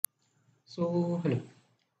So hello.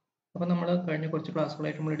 അപ്പോൾ നമ്മൾ കഴിഞ്ഞ കുറച്ച്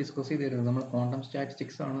ക്ലാസ്സുകളായിട്ട് നമ്മൾ ഡിസ്കസ് ചെയ്തിരുന്നത് നമ്മൾ ക്വാണ്ടം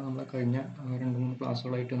സ്റ്റാറ്റിസ്റ്റിക്സ് ആണ് നമ്മൾ കഴിഞ്ഞ 2-3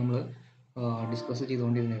 ക്ലാസ്സുകളായിട്ട് നമ്മൾ ഡിസ്കസ്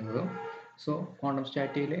ചെയ്തുകൊണ്ടിരുന്നത്. സോ ക്വാണ്ടം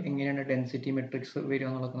സ്റ്റാറ്റിയിൽ എങ്ങനെയാണ് ഡെൻസിറ്റി മെട്രിക്സ് വരിക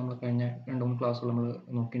എന്നുള്ളത് നമ്മൾ കഴിഞ്ഞ 2-3 ക്ലാസ്സുകൾ നമ്മൾ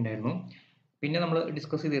നോക്കിയിട്ടുണ്ടായിരുന്നു. പിന്നെ നമ്മൾ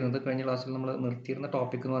ഡിസ്കസ് ചെയ്തിരുന്നത് കഴിഞ്ഞ ക്ലാസ്സിൽ നമ്മൾ നിർത്തിയിരുന്ന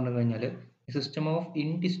ടോപ്പിക് എന്ന് പറഞ്ഞു കഴിഞ്ഞാൽ സിസ്റ്റം ഓഫ്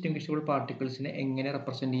ഇൻഡിസ്റ്റിങ്വിഷബിൾ പാർട്ടിക്കിൾസിനെ എങ്ങനെ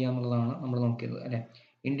റെപ്രസെൻറ്റ് ചെയ്യാം എന്നുള്ളതാണ് നമ്മൾ നോക്കിയത് അല്ലേ.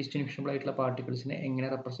 ഇൻഡിസ്റ്റിങ്വിഷബിൾ ആയിട്ടുള്ള പാർട്ടിക്കിൾസിനെ എങ്ങനെ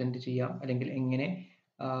റെപ്രസെൻറ്റ് ചെയ്യാം, അല്ലെങ്കിൽ എങ്ങനെ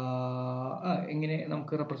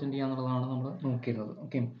നമുക്ക് റെപ്രസെൻറ്റ് ചെയ്യാം എന്നുള്ളതാണ് നമ്മൾ നോക്കിയിരുന്നത്.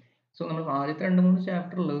 ഓക്കെ, സോ നമ്മൾ ആദ്യത്തെ 2-3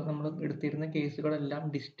 ചാപ്റ്ററിൽ നമ്മൾ എടുത്തിരുന്ന കേസുകളെല്ലാം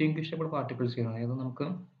ഡിസ്റ്റിങ്വിഷബിൾ പാർട്ടിക്കിൾസ് ആയിരുന്നു. അതായത് നമുക്ക്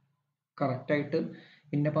കറക്റ്റായിട്ട്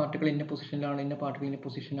ഇന്ന പാർട്ടിക്കിൾ ഇന്ന പൊസിഷനിലാണ്, ഇന്ന പാർട്ടിക്കിൾ ഇന്ന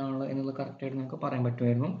പൊസിഷനിലാണ് എന്നുള്ളത് കറക്റ്റായിട്ട് നമുക്ക് പറയാൻ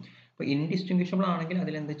പറ്റുമായിരുന്നു. അപ്പോൾ ഇൻഡിസ്റ്റിങ്വിഷബിൾ ആണെങ്കിൽ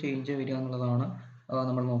അതിലെന്ത് ചേഞ്ച് വരിക എന്നുള്ളതാണ്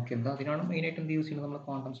നമ്മൾ നോക്കിയത്. അതിനാണ് മെയിനായിട്ട് എന്ത് യൂസ് ചെയ്യുന്നത്, നമ്മൾ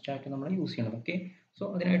ക്വാണ്ടം സ്റ്റാറ്റ് നമ്മൾ യൂസ് ചെയ്യുന്നത്. ഓക്കെ, സോ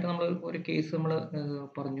അതിനായിട്ട് നമ്മൾ ഒരു കേസ് നമ്മൾ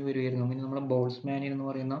പറഞ്ഞു വരുമായിരുന്നു. അങ്ങനെ നമ്മൾ ബോൾസ്മാനിയൻ എന്ന്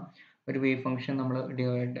പറയുന്ന ഒരു വേവ് ഫംഗ്ഷൻ നമ്മൾ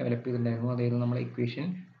ഡെവലപ്പ് ചെയ്തിട്ടുണ്ടായിരുന്നു. അതായത് നമ്മൾ ഇക്വേഷൻ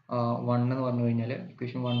 1 എന്ന് പറഞ്ഞു കഴിഞ്ഞാൽ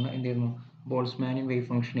ഇക്വേഷൻ 1 എന്തായിരുന്നു, ബോൾസ്മാനിയൻ വേവ്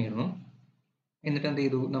ഫംഗ്ഷൻ ആയിരുന്നു. എന്നിട്ട് എന്ത്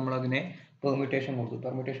ചെയ്തു, നമ്മൾ അതിനെ പെർമ്യൂട്ടേഷൻ കൊടുത്തു.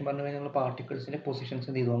 പെർമ്യൂട്ടേഷൻ പറഞ്ഞു കഴിഞ്ഞാൽ നമ്മൾ പാർട്ടിക്കിൾസിന്റെ പൊസിഷൻസ്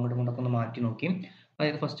എന്ത് ചെയ്തു, അങ്ങോട്ടും ഇങ്ങോട്ടൊക്കെ ഒന്ന് മാറ്റി നോക്കി.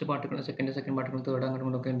 അതായത് first particle, second particle, third അങ്ങോട്ടും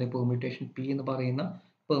ഇങ്ങോട്ടൊക്കെ എന്ത് പെർമ്യൂട്ടേഷൻ പി എന്ന് പറയുന്ന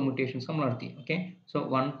പെർമ്യൂട്ടേഷൻസ് നമ്മൾ നടത്തി. ഓക്കെ, സോ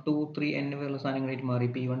 1, 2, 3 n വരെയുള്ള സാധനങ്ങളായിട്ട് മാറി.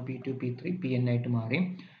 P1, P2, P3, Pn ആയിട്ട് മാറി.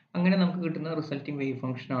 അങ്ങനെ നമുക്ക് കിട്ടുന്ന റിസൾട്ടിങ് വേവ്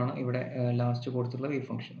ഫംഗ്ഷൻ ആണ് ഇവിടെ ലാസ്റ്റ് കൊടുത്തിട്ടുള്ള വേവ്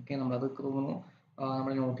ഫംഗ്ഷൻ. ഓക്കെ, നമ്മളത് തോന്നുന്നു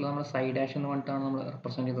നമ്മുടെ നോട്ടിൽ നമ്മൾ സൈ ഡാഷ് എന്ന് പറഞ്ഞിട്ടാണ് നമ്മൾ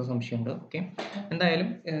റെപ്രസെന്റ് ചെയ്ത സംശയമുണ്ട്. ഓക്കെ, എന്തായാലും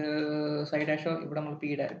സൈ ഡാഷ് ഇവിടെ നമ്മൾ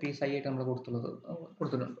പി സൈ ആയിട്ട് നമ്മൾ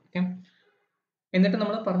കൊടുത്തിട്ടുണ്ട്. ഓക്കെ, എന്നിട്ട്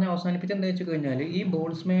നമ്മൾ പറഞ്ഞ് അവസാനിപ്പിച്ച് എന്താ വെച്ച് കഴിഞ്ഞാൽ ഈ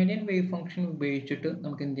ബോൾസ്മാനിയൻ വേവ് ഫംഗ്ഷൻ ഉപയോഗിച്ചിട്ട്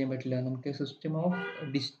നമുക്ക് എന്ത് ചെയ്യാൻ പറ്റില്ല, നമുക്ക് സിസ്റ്റം ഓഫ്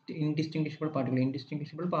ഇൻഡിസ്റ്റിങ്വിഷബിൾ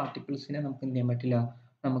പാർട്ടിക്കിൾസിനെ നമുക്ക് എന്ത് ചെയ്യാൻ പറ്റില്ല,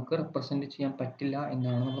 നമുക്ക് റെപ്രസെന്റ് ചെയ്യാൻ പറ്റില്ല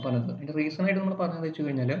എന്നാണ് നമ്മൾ പറഞ്ഞത്. അതിന്റെ റീസൺ ആയിട്ട് നമ്മൾ പറഞ്ഞത് വെച്ച്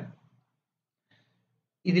കഴിഞ്ഞാൽ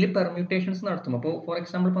ഇതിൽ പെർമ്യൂട്ടേഷൻസ് നടത്തും. അപ്പോൾ ഫോർ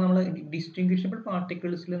എക്സാമ്പിൾ ഇപ്പോൾ നമ്മൾ ഡിസ്റ്റിങ്വിഷബിൾ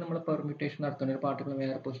പാർട്ടിക്കിൾസിൽ നമ്മൾ പെർമ്യൂട്ടേഷൻ നടത്തുന്ന ഒരു പാർട്ടിക്കിൾ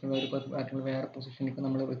വേറെ പൊസിഷൻ, ഒരു പാർട്ടിക്കിൾ വേറെ പൊസിഷനിലേക്ക്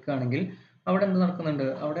നമ്മൾ വെക്കുകയാണെങ്കിൽ അവിടെ എന്ത് നടക്കുന്നുണ്ട്,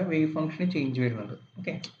 അവിടെ വേവ് ഫംഗ്ഷന് ചേഞ്ച് വരുന്നുണ്ട്.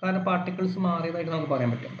 ഓക്കെ, കാരണം പാർട്ടിക്കിൾസ് മാറിയതായിട്ട് നമുക്ക് പറയാൻ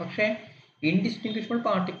പറ്റും. പക്ഷേ ഇൻഡിസ്റ്റിങ്വിഷബിൾ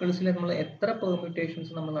പാർട്ടിക്കിൾസിൽ നമ്മൾ എത്ര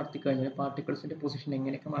പെർമ്യൂട്ടേഷൻസ് നമ്മൾ നടത്തി കഴിഞ്ഞാൽ പാർട്ടിക്കിൾസിന്റെ പൊസിഷൻ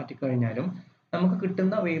എങ്ങനെയൊക്കെ മാറ്റിക്കഴിഞ്ഞാലും നമുക്ക്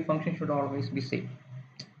കിട്ടുന്ന wave function should always be same.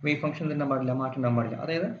 Wave function എന്തുണ്ടാൻ പാടില്ല, മാറ്റം ഉണ്ടാകാൻ പാടില്ല.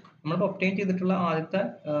 അതായത് നമ്മൾ ഒബ്റ്റെയിൻ ചെയ്തിട്ടുള്ള ആദ്യത്തെ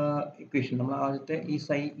ഇക്വേഷൻ, നമ്മൾ ആദ്യത്തെ ഈ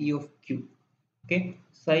സൈ E of Q, okay,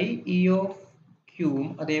 psi E of ക്യൂവും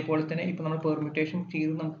അതേപോലെ തന്നെ ഇപ്പൊ നമ്മൾ പെർമ്യൂട്ടേഷൻ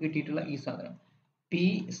ചെയ്ത് നമുക്ക് കിട്ടിയിട്ടുള്ള ഈ സാധനം P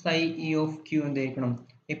psi E of Q എന്തായിരിക്കണം,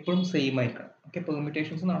 എപ്പോഴും സെയിം ആയിരിക്കണം. ഓക്കെ,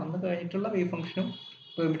 പെർമ്യൂട്ടേഷൻസ് നടന്നു കഴിഞ്ഞിട്ടുള്ള വേവ് ഫംഗ്ഷനും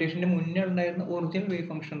പെർമ്യൂട്ടേഷന്റെ മുന്നേ ഉണ്ടായിരുന്ന ഒറിജിനൽ വേവ്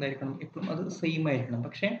ഫംഗ്ഷൻ എന്തായിരിക്കണം, എപ്പോഴും അത് സെയിം ആയിരിക്കണം.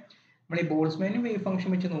 പക്ഷേ നമ്മൾ ഈ ബോൾസ്മാനിയൻ വേവ് ഫംഗ്ഷൻ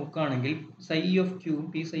വെച്ച് നോക്കുകയാണെങ്കിൽ psi of ക്യൂവും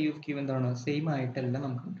P psi of Q എന്താണ്, സെയിം ആയിട്ടല്ല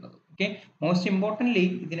നമുക്ക് കിട്ടുന്നത്. ഓക്കെ, മോസ്റ്റ് ഇമ്പോർട്ടൻ്റ്ലി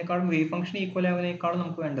ഇതിനേക്കാളും വേവ് ഫംഗ്ഷൻ ഈക്വൽ ആവുന്നതിനേക്കാളും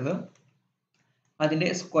നമുക്ക് വേണ്ടത് അതിന്റെ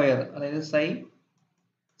സ്ക്വയർ, അതായത്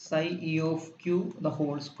psi e of q the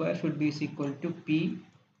whole square should be equal to p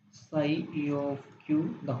psi e of q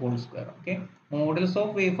the whole square. Okay, modulus of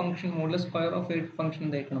wave function, modulus square of wave function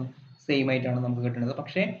എന്തായിരിക്കണം, same ആയിട്ടാണ് നമുക്ക് കിട്ടുന്നത്.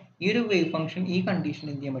 പക്ഷേ ഈ ഒരു wave function ഈ condition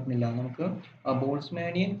എന്ത് ചെയ്യാൻ പറ്റുന്നില്ല, നമുക്ക്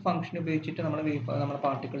ബോൾസ്മാനിയൻ ഫംഗ്ഷൻ ഉപയോഗിച്ചിട്ട് നമ്മുടെ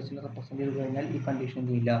പാർട്ടിക്കിൾസിനെ റെപ്രസെന്റ് ചെയ്ത് കഴിഞ്ഞാൽ ഈ കണ്ടീഷൻ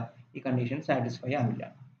എന്ത് ചെയ്യില്ല, ഈ കണ്ടീഷൻ സാറ്റിസ്ഫൈ ആവില്ല.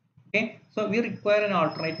 Okay, so we require an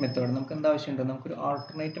alternate method. നമുക്ക് എന്താ ആവശ്യമുണ്ട്, നമുക്കൊരു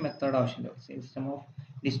ആൾട്ടർനേറ്റ് മെത്തേഡ് ആവശ്യമുണ്ട്. സിസ്റ്റം ഓഫ്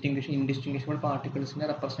ഇൻഡിസ്റ്റിങ്വിഷബിൾ പാർട്ടിക്കിൾസിനെ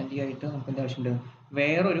റെപ്രസെന്റ് ചെയ്യാനായിട്ട് നമുക്ക് എന്താ ആവശ്യമുണ്ട്,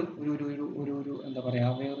 വേറൊരു ഒരു ഒരു ഒരു ഒരു ഒരു എന്താ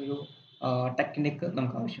പറയുക, വേറൊരു ടെക്നിക്ക്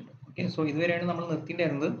നമുക്ക് ആവശ്യമുണ്ട്. ഓക്കെ, സോ ഇതുവരെയാണ് നമ്മൾ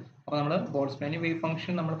നിർത്തിയിട്ടുണ്ടായിരുന്നത്. അപ്പോൾ നമ്മൾ ബോൾസ്മാനിയൻ വേവ്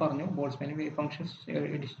ഫംഗ്ഷൻ നമ്മൾ പറഞ്ഞു. ബോൾസ്മാനിയൻ വേവ് ഫംഗ്ഷൻ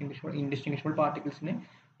ഇൻഡിസ്റ്റിങ്വിഷബിൾ പാർട്ടിക്കിൾസിനെ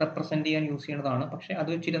റെപ്രസെന്റ് ചെയ്യാൻ യൂസ് ചെയ്യുന്നതാണ്. പക്ഷേ അത്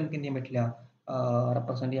വെച്ചിട്ട് നമുക്ക് എന്ത് ചെയ്യാൻ പറ്റില്ല,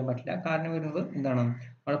 റെപ്രസെന്റ് ചെയ്യാൻ പറ്റില്ല. കാരണം വരുന്നത് എന്താണ്,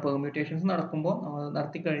 അവിടെ പെർമ്യൂട്ടേഷൻസ് നടക്കുമ്പോൾ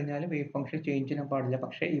നടത്തി കഴിഞ്ഞാൽ വേവ് ഫംഗ്ഷൻ ചേഞ്ച് ചെയ്യാൻ പാടില്ല.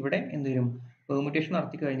 പക്ഷേ ഇവിടെ എന്ത് വരും, പെർമ്യൂട്ടേഷൻ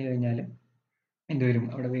നടത്തി കഴിഞ്ഞാൽ എന്ത് വരും,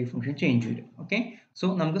 അവിടെ വേവ് ഫംഗ്ഷൻ ചേഞ്ച് വരും. ഓക്കെ, സോ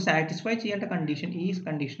നമുക്ക് സാറ്റിസ്ഫൈ ചെയ്യേണ്ട കണ്ടീഷൻ ഈ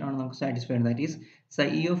കണ്ടീഷനാണ് നമുക്ക് സാറ്റിസ്ഫൈ ചെയ്യുന്നത്. That is psi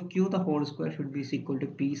E of Q the whole square should be equal to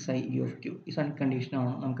P psi E of Q. ഈ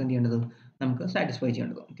കണ്ടീഷനാണ് നമുക്ക് എന്ത് ചെയ്യേണ്ടത്, നമുക്ക് സാറ്റിസ്ഫൈ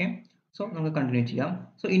ചെയ്യേണ്ടത്. ഓക്കെ, സോ നമുക്ക് കണ്ടിന്യൂ ചെയ്യാം.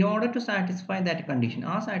 So in order to satisfy that condition,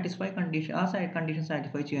 condition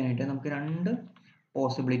satisfy ചെയ്യാനായിട്ട് നമുക്ക് രണ്ട്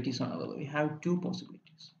പോസിബിലിറ്റീസ് ആണുള്ളത്. We have to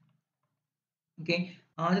possibilities. Okay,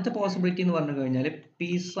 ആദ്യത്തെ പോസിബിലിറ്റി എന്ന് പറഞ്ഞു കഴിഞ്ഞാൽ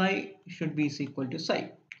P psi should be equal to psi.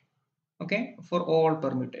 Okay, for all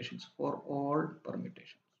permutations.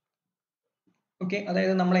 Okay,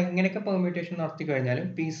 അതായത് നമ്മൾ എങ്ങനെയൊക്കെ പെർമ്യൂട്ടേഷൻ നടത്തി കഴിഞ്ഞാലും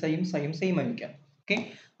പി സൈയും സെയിം ആയിരിക്കാം. ഓക്കെ,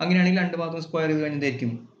 അങ്ങനെയാണെങ്കിൽ രണ്ട് ഭാഗം സ്ക്വയർ ചെയ്ത്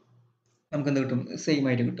കഴിഞ്ഞാൽ നമുക്ക് എന്ത് കിട്ടും, സെയിം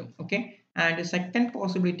ആയിട്ട് കിട്ടും. Okay, and second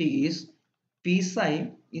possibility is P psi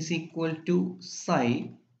is equal to psi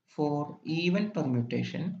four even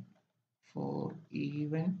permutation,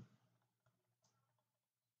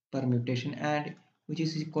 and which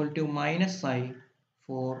is equal to minus psi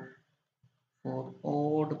for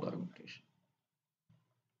odd permutation.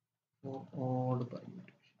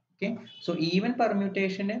 Okay. So even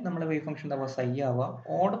പെർമ്യൂട്ടേഷന് നമ്മുടെ വേവ് ഫംഗ്ഷൻ എന്താവുക സൈ ആവുക,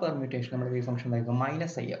 odd permutation നമ്മുടെ wave function എന്താവുക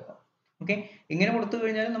minus സൈ ആവുക. Okay. ഇങ്ങനെ കൊടുത്തു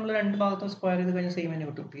കഴിഞ്ഞാൽ നമ്മൾ രണ്ട് ഭാഗത്തും സ്ക്വയർ ചെയ്ത് കഴിഞ്ഞാൽ സെയിം തന്നെ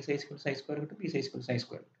കിട്ടും. പി സൈസ് സൈ സ്ക്വയർ കിട്ടും, പി സൈസ് സൈ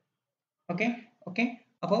സ്ക്വയർ കിട്ടും. ഓക്കെ. ഓക്കെ.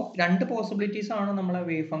 അപ്പോൾ രണ്ട് പോസിബിലിറ്റീസ് ആണ് നമ്മളെ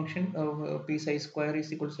wave function P psi square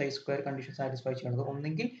is equal psi square condition satisfy ചെയ്യുന്നത്.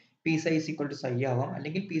 ഒന്നെങ്കിൽ P psi is equal to സൈ ആവാം,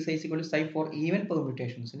 അല്ലെങ്കിൽ P psi is equal to psi four even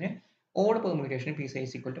പെർമ്യൂട്ടേഷൻസിന്, odd permutation P psi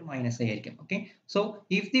is equal to minus I ആയിരിക്കും. Okay. So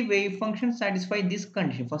if the wave function satisfy this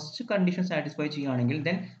condition, first condition satisfy ചെയ്യുകയാണെങ്കിൽ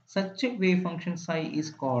then such wave function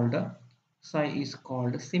psi is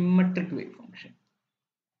called symmetric wave function.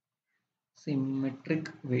 Symmetric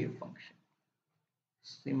wave function.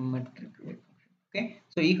 Symmetric wave function. Okay.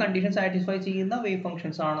 So ഈ condition satisfy ചെയ്യുന്ന wave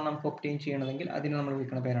functions ആണ് നമുക്ക് obtain ചെയ്യണമെങ്കിൽ അതിന് നമ്മൾ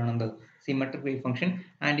വിളിക്കുന്ന പേരാണ് എന്ത്? Symmetric wave function.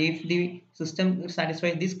 And if the system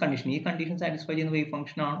satisfy this condition, ഈ കണ്ടീഷൻ സാറ്റിസ്ഫൈ ചെയ്യുന്ന വേവ്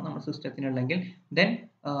ഫംഗ്ഷൻ ആണ് നമ്മുടെ സിസ്റ്റത്തിനുണ്ടെങ്കിൽ then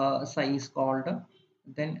psi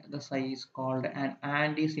is called an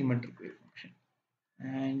anti-symmetric wave function.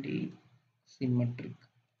 Anti-symmetric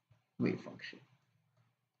wave function.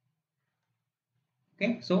 Okay.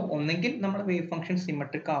 So ഒന്നെങ്കിൽ നമ്മുടെ വേവ് ഫംഗ്ഷൻ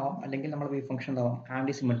സിമെട്രിക് ആവാം, അല്ലെങ്കിൽ നമ്മുടെ വേവ് ഫംഗ്ഷൻ എന്താവാം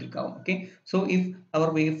ആന്റി സിമെട്രിക് ആവാം. Okay. So if our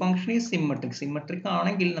wave function is symmetric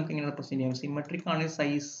ആണെങ്കിൽ നമുക്ക് ഇങ്ങനെ റെപ്രസെന്റ് ചെയ്യാം. സിമെട്രിക് ആണെങ്കിൽ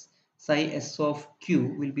psi s of q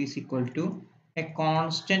will be equal to a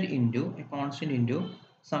constant into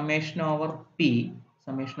summation over p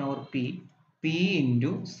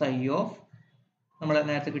into psi of നമ്മളെ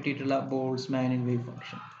നേരത്തെ കിട്ടിയിട്ടുള്ള ബോൾട്സ്മാനിൻ wave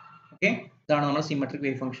function. Okay. ഇതാണ് നമ്മുടെ സിമെട്രിക്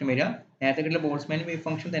വേവ് ഫംഗ്ഷൻ വരിക. നേരത്തെ കിട്ടിയ ബോൾട്സ്മാനിൻ വേവ്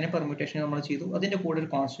ഫംഗ്ഷൻ തന്നെ പെർമ്യൂട്ടേഷൻ നമ്മൾ ചെയ്തു, അതിന്റെ കൂടെ ഒരു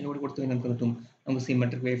കോൺസ്റ്റന്റ് കൂടി കൊടുത്തു കഴിഞ്ഞാൽ നമുക്ക് കിട്ടും, നമുക്ക്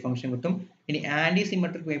സിമെട്രിക് വേവ് ഫംഗ്ഷൻ കിട്ടും. ഇനി ആന്റി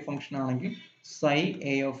സിമെട്രിക് വേവ് ഫംഗ്ഷൻ ആണെങ്കിൽ psi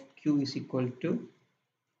a of q is equal to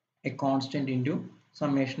a constant into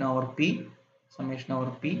summation over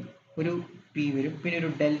p ഒരു p വരും, പിന്നെ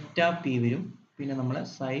ഒരു ഡെൽറ്റ p വരും, പിന്നെ നമ്മളെ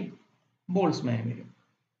psi ബോൾട്സ്മാൻ വരും.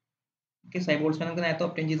 ഓക്കെ. psi ബോൾട്സ്മാൻ നമുക്ക് നേരത്തെ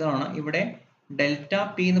ഒബ്റ്റെയിൻ ചെയ്തതാണ്. ഇവിടെ ഡെൽറ്റ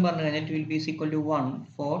p എന്ന് പറഞ്ഞു കഴിഞ്ഞാൽ it will be equal to 1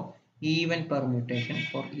 for even permutation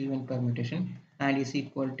and is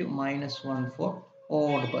equal to -1 for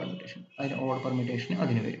odd permutation. അതിന് odd permutation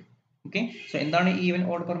അതിന് വരും. ഓക്കെ. സോ എന്താണ് ഈവൻ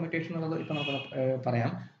ഓഡ് പെർമ്യൂട്ടേഷൻ എന്നുള്ളത് ഇപ്പൊ നമുക്ക്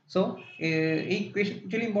പറയാം. സോ ഈ ഇക്വേഷൻ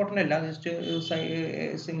ആക്ച്വലി ഇമ്പോർട്ടന്റ് അല്ല, just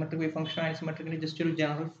symmetric wave function and സിമെട്രിക്കിന്റെ just ഒരു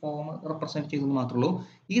ജനറൽ ഫോം റെപ്രസെന്റ് ചെയ്തെന്ന് മാത്രമേ ഉള്ളൂ.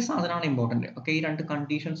 ഈ സാധനമാണ് ഇമ്പോർട്ടന്റ്. ഓക്കെ. ഈ രണ്ട്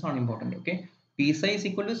കണ്ടീഷൻസ് ആണ് important. Okay. P psi is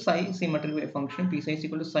equal to psi symmetric wave function, P psi is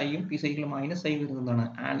equal to psi യും P psi equal to minus psi വരുന്നതാണ്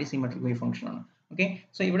ആന്റി സിമെട്രിക് വേവ് ഫംഗ്ഷൻ ആണ്. ഓക്കെ.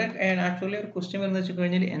 സോ ഇവിടെ actually ഒരു question വരുന്നത് വെച്ച്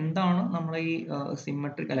കഴിഞ്ഞാൽ എന്താണ് നമ്മൾ ഈ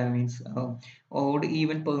സിമെട്രിക് അല്ല മീൻസ് ഓഡ്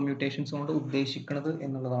ഈവൻ പെർമ്യൂട്ടേഷൻസ് കൊണ്ട് ഉദ്ദേശിക്കുന്നത്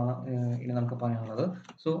എന്നുള്ളതാണ് ഇനി നമുക്ക് പറയാനുള്ളത്.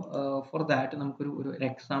 സോ ഫോർ ദാറ്റ് നമുക്കൊരു ഒരു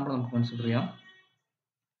എക്സാമ്പിൾ നമുക്ക് കൺസിഡർ ചെയ്യാം.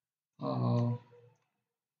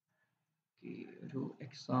 ഒരു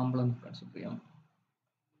എക്സാമ്പിൾ നമുക്ക് കൺസിഡർ ചെയ്യാം.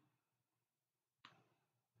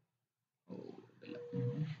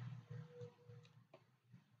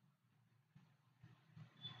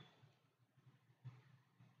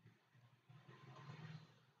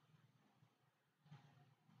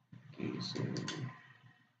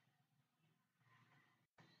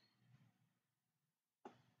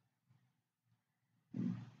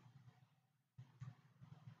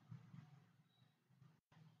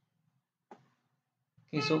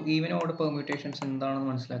 So ഈവൻ ഓഡ് പെർമ്യൂട്ടേഷൻസ് എന്താണെന്ന്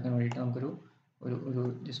മനസ്സിലാക്കാൻ വേണ്ടിയിട്ട് നമുക്കൊരു ഒരു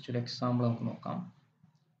ജസ്റ്റ് ഒരു എക്സാമ്പിൾ നമുക്ക് നോക്കാം.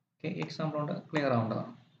 ഓക്കെ. എക്സാമ്പിൾ കൊണ്ട് ക്ലിയർ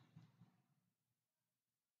ആവേണ്ടതാണ്.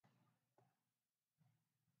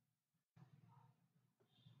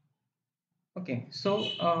 ഓക്കെ. സോ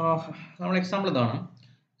നമ്മുടെ എക്സാമ്പിൾ ഇതാണ്.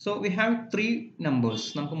 So we have 3 numbers.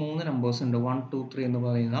 നമുക്ക് 3 നമ്പേഴ്സ് ഉണ്ട്. 1 2 3 എന്ന്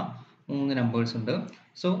പറയുന്ന 3 നമ്പേഴ്സ് ഉണ്ട്.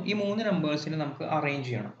 സോ ഈ 3 നമ്പേഴ്സിനെ നമുക്ക് അറേഞ്ച്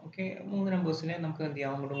ചെയ്യണം. ഓക്കെ. 3 നമ്പേഴ്സിനെ നമുക്ക് എന്ത്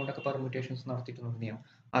ചെയ്യാം, അങ്ങോട്ടും ഇങ്ങോട്ടൊക്കെ പെർമ്യൂട്ടേഷൻസ് നടത്തിയിട്ട് എന്ത് ചെയ്യാം,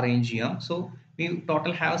 അറേഞ്ച് ചെയ്യാം. So we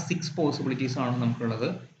total have 6 possibilities ആണ് നമുക്കുള്ളത്.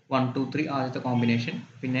 1 2 3 ആദ്യത്തെ കോമ്പിനേഷൻ,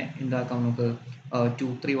 പിന്നെ എന്താക്കാം നമുക്ക് 2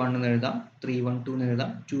 3 1 എന്ന് എഴുതാം, 3 1 2 എന്ന്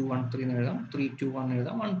എഴുതാം, 2 1 3 എന്ന് എഴുതാം, 3 2 1 എന്ന്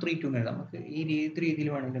എഴുതാം, 1 3 2 എന്ന് എഴുതാം. നമുക്ക് ഈ രീതിയിൽ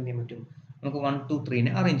വേണമെങ്കിൽ എന്ത് ചെയ്യാൻ പറ്റും, നമുക്ക് 1 2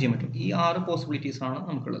 3നെ അറേഞ്ച് ചെയ്യാൻ പറ്റും. ഈ 6 പോസിബിലിറ്റീസ് ആണ്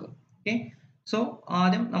നമുക്കുള്ളത്. ഓക്കെ. സോ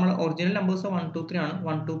ആദ്യം നമ്മൾ ഒറിജിനൽ നമ്പേഴ്സ് 1 2 3 ആണ്.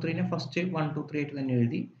 1 2 3നെ ഫസ്റ്റ് 1 2 3 ആയിട്ട് തന്നെ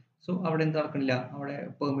എഴുതി. സോ അവിടെ എന്ത് നടക്കുന്നില്ല, അവിടെ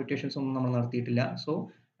പെർമ്യൂട്ടേഷൻസ് ഒന്നും നമ്മൾ നടത്തിയിട്ടില്ല. സോ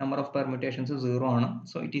നമ്പർ ഓഫ് പെർമ്യൂട്ടേഷൻസ് 0 ആണ്.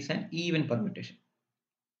 So it is an even permutation.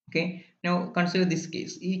 Okay. Now consider this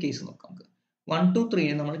case. ഈ കേസ് നോക്കാം നമുക്ക്. 1 2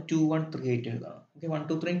 3നെ നമ്മൾ 2 1 3 ആയിട്ട് എഴുതണം. ഓക്കെ. 1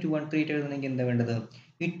 2 3 2 1 3 ആയിട്ട് എഴുതണമെങ്കിൽ എന്താ വേണ്ടത്,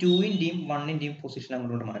 ഈ 2ന്റെയും 1ന്റെയും പൊസിഷൻ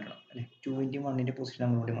അങ്ങോട്ട് മാറ്റണം അല്ലേ. 2ന്റെയും 1ന്റെയും പൊസിഷൻ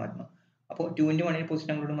അങ്ങോട്ട് മാറ്റണം. അപ്പോൾ 2ന്റെ 1ന്റെ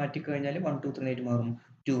പൊസിഷൻ അങ്ങോട്ട് മാറ്റി കഴിഞ്ഞാൽ 1 2 3 ആയിട്ട് മാറും,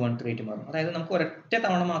 2 1 3 ആയിട്ട് മാറും. അതായത് നമുക്ക് ഒരൊറ്റ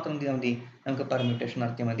തവണ മാത്രം എന്ത് ചെയ്താൽ മതി, നമുക്ക് പെർമ്യൂട്ടേഷൻ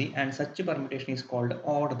നടത്തിയാൽ മതി. And such permutation is called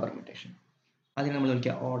odd permutation. അതിനെ നമ്മൾ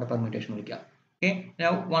വിളിക്കുക ഓഡ് പെർമ്യൂട്ടേഷൻ വിളിക്കുക. ഓക്കെ.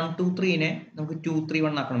 നൗ 1 2 3നെ നമുക്ക് 2 3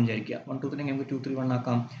 1 ആക്കണം വിചാരിക്കുക. 1 2 3 നമുക്ക് 2 3 1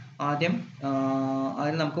 ആക്കാം. ആദ്യം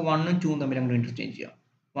നമുക്ക് 1ഉം 2ഉം തമ്മിൽ അങ്ങോട്ട് ഇന്റർചേഞ്ച് ചെയ്യാം.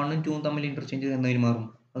 1ഉം 2ഉം തമ്മിൽ ഇന്റർചേഞ്ച് ചെയ്ത് എന്നതിന് മാറും,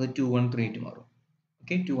 അത് 2 1 3 ആയിട്ട് മാറും.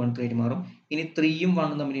 ഓക്കെ 2 1 3 ആയിട്ട് മാറും. ഇനി 3യും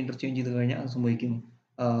 1ഉം തമ്മിൽ ഇന്റർചേഞ്ച് ചെയ്ത് കഴിഞ്ഞാൽ അത് സംഭവിക്കും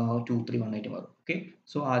 2 3 1 ആയിട്ട് മാറും. ഓക്കെ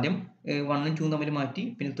സോ ആദ്യം 1ഉം 2ഉം തമ്മിൽ മാറ്റി,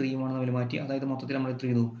 പിന്നെ 3യും 1ഉം തമ്മിൽ മാറ്റി, അതായത് മൊത്തത്തിൽ നമ്മൾ എത്ര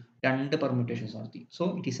ചെയ്തു, 2 പെർമ്യൂട്ടേഷൻസ് നടത്തി. So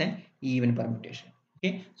it is an even permutation. Okay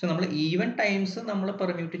so നമ്മൾ ഈവൻ ടൈംസ് നമ്മൾ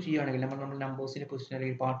പെർമ്യൂട്ട് ചെയ്യുകയാണെങ്കിൽ, നമ്മൾ നമ്പേഴ്സിന്റെ പൊസിഷൻ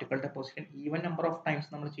അല്ലെങ്കിൽ പാർട്ടിക്കളുടെ position even number of times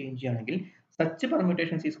നമ്മൾ ചേഞ്ച് ചെയ്യുകയാണെങ്കിൽ such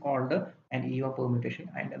permutations is called an even permutation.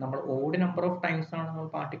 And നമ്മൾ odd number of times ആണ് നമ്മൾ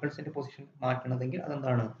പാർട്ടിക്കിൾസിന്റെ പൊസിഷൻ മാറ്റുന്നതെങ്കിൽ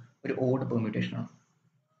അതെന്താണ്, ഒരു odd permutation ആണ്.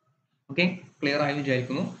 ഓക്കെ ക്ലിയർ ആയി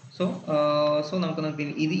വിചാരിക്കുന്നു. സോ നമുക്ക്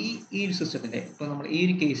ഇത് ഈ ഒരു സിസ്റ്റത്തിന്റെ, ഇപ്പോൾ നമ്മൾ ഈ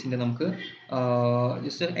ഒരു കേസിന്റെ നമുക്ക്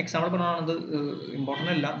ജസ്റ്റ് എക്സാമ്പിൾ പറഞ്ഞാണത്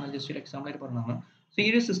ഇമ്പോർട്ടൻ്റ് അല്ല, ജസ്റ്റ് ഒരു എക്സാമ്പിൾ ആയിട്ട് പറഞ്ഞതാണ്. സോ ഈ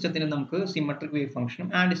ഒരു സിസ്റ്റത്തിന് നമുക്ക് സിമെട്രിക് വേവ് ഫംഗ്ഷനും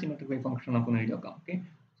ആൻഡ് സിമെട്രിക് വേവ് ഫംഗ്ഷനും നമുക്ക് എഴുതി വെക്കാം. Okay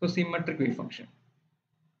so symmetric wave function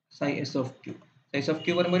size of Q, size of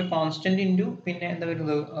Q പറയുമ്പോൾ ഒരു കോൺസ്റ്റന്റ് ഇൻറ്റു പിന്നെ എന്താ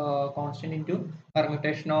വരുന്നത്, കോൺസ്റ്റന്റ് ഇൻറ്റു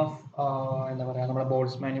പെർമ്യൂട്ടേഷൻ ഓഫ് എന്താ പറയുക നമ്മുടെ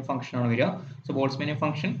ബോൾട്സ്മാനിയൻ ഫംഗ്ഷൻ ആണ് വരിക. So ബോൾട്സ്മാനിയൻ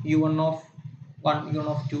function u1 of 1 u1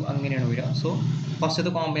 of 2 അങ്ങനെയാണ് വരിക. സോ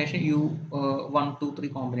ഫസ്റ്റത്തെ കോമ്പിനേഷൻ u1 2 3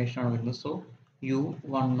 കോമ്പിനേഷൻ ആണ് വരുന്നത്. So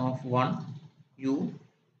u1 of 1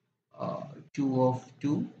 u2 of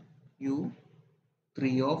 2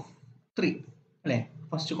 u3 of 3 അല്ലേ,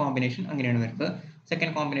 ഫസ്റ്റ് കോമ്പിനേഷൻ അങ്ങനെയാണ് വരുന്നത്.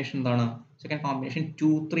 സെക്കൻഡ് കോമ്പിനേഷൻ എന്താണ്, സെക്കൻഡ് കോമ്പിനേഷൻ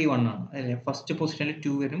 2 3 1 ആണ് അല്ലേ. ഫസ്റ്റ് പൊസിഷനിൽ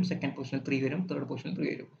 2 വരും, സെക്കൻഡ് പൊസിഷനിൽ 3 വരും, തേർഡ് പൊസിഷനിൽ 3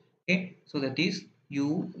 വരും. Okay so that is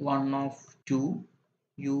u1 of 2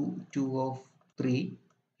 u2 of 3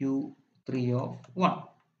 u3 of 1.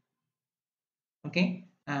 Okay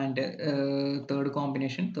and third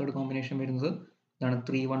combination വരുന്നത് ഇതാണ്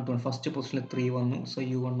 3 1 2. ഫസ്റ്റ് പൊസിഷനിൽ 3 വന്നു, സോ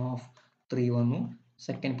u1 ഓഫ് 3 വന്നു.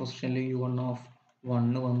 സെക്കൻഡ് പൊസിഷനിൽ u1 ഓഫ്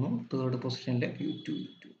 1 വന്നു. തേർഡ് പൊസിഷനിൽ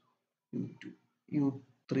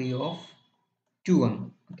u3 ഓഫ് 2 വന്നു.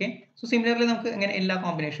 ഓക്കെ സോ സിമിലർലി നമുക്ക് ഇങ്ങനെ എല്ലാ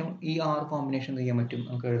കോമ്പിനേഷനും ഈ 6 കോമ്പിനേഷൻ ചെയ്യാൻ പറ്റും,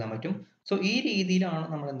 നമുക്ക് എഴുതാൻ പറ്റും. സോ ഈ രീതിയിലാണ്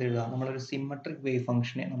നമ്മൾ എന്ത് എഴുതുക, നമ്മളൊരു സിമെട്രിക് വേവ്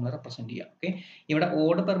ഫംഗ്ഷനെ നമ്മൾ റെപ്രസെന്റ് ചെയ്യുക. ഓക്കെ ഇവിടെ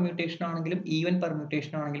ഓഡ് പെർമ്യൂട്ടേഷൻ ആണെങ്കിലും ഈവൻ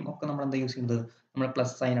പെർമ്യൂട്ടേഷൻ ആണെങ്കിലും ഒക്കെ നമ്മൾ എന്താ യൂസ് ചെയ്യുന്നത്, നമ്മൾ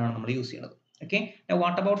പ്ലസ് സൈൻ ആണ് നമ്മൾ യൂസ് ചെയ്യുന്നത്. Okay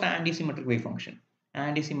what about anti symmetric wave function,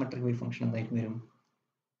 anti symmetric wave function എന്തായിരിക്കും വരും.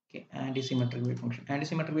 ആന്റി സിമെട്രിക് വേവ്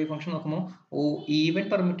ഫംഗ്ഷൻ നോക്കുമ്പോൾ ഈവൻ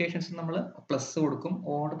പെർമ്യൂട്ടേഷൻസ് നമ്മൾ പ്ലസ് കൊടുക്കും,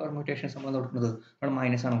 ഓഡ് പെർമ്യൂട്ടേഷൻസ് നമ്മൾ കൊടുക്കുന്നത് നമ്മൾ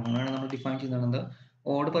മൈനസ് ആണ് കൊടുക്കുന്നത്. അങ്ങനെ നമ്മൾ ഡിഫൈൻ ചെയ്യുന്നത്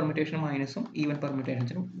ഓഡ് പെർമ്യൂട്ടേഷൻ മൈനസും ഈവൻ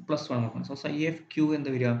പെർമ്യൂട്ടേഷൻസിനും പ്ലസ് ആണ് കൊടുക്കുന്നത്. സോ സൈ എഫ് ക്യൂ എന്ത്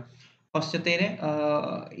വരിക, ഫസ്റ്റത്തേന്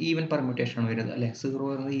ഈവൻ പെർമ്യൂട്ടേഷൻ ആണ് വരുന്നത് അല്ലേ, 0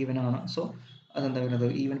 വരുന്നത് ഈവൻ ആണ്. സോ അതെന്താ വരുന്നത്,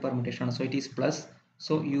 ഈവൻ പെർമ്യൂട്ടേഷൻ ആണ്. So it is plus.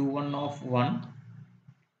 So u1 of 1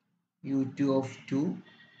 u2 of 2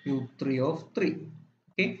 u3 of 3.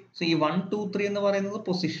 Okay so ഈ 1 2 3 എന്ന് പറയുന്നത്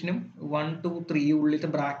പൊസിഷനും 1 2 3 ഉള്ളിലത്തെ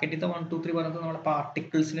ബ്രാക്കറ്റിലത്തെ 1 2 3 പറയുന്നത് നമ്മുടെ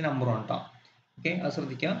പാർട്ടിക്കിൾസിന്റെ നമ്പറും കേട്ടോ. ഓക്കെ അത്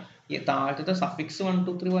ശ്രദ്ധിക്കുക. ഈ താഴത്തെ സഫിക്സ് 1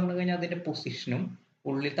 2 3 പറഞ്ഞു കഴിഞ്ഞാൽ അതിന്റെ പൊസിഷനും,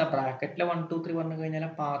 ഉള്ളിലത്തെ ബ്രാക്കറ്റിലെ 1 2 3 പറഞ്ഞു കഴിഞ്ഞാൽ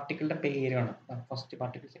പാർട്ടിക്കിളുടെ പേരാണ്. ഫസ്റ്റ്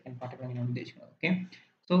പാർട്ടിക്കിൾ സെക്കൻഡ് പാർട്ടിക്കിൾ അങ്ങനെയാണ് ഉദ്ദേശിക്കുന്നത്. ഓക്കെ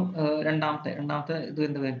സോ രണ്ടാമത്തെ ഇത്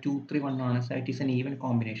എന്താ 2 3 1 ആണ്. So it is N even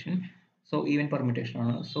combination. So even permutation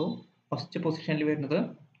ആണ്. സോ ഫസ്റ്റ് പൊസിഷനിൽ വരുന്നത്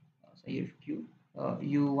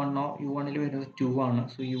u1 വരുന്നത് 2 ആണ്.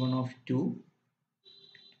 So u1 of 2.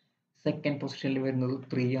 സെക്കൻഡ് പൊസിഷനിൽ വരുന്നത്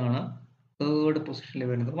 3 ആണ്. തേർഡ് പൊസിഷനിൽ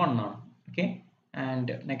വരുന്നത് 1 ആണ്. Okay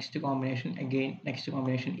and next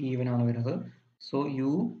combination even ആണ് വരുന്നത്. സോ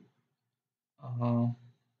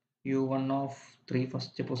u1 ഓഫ് 3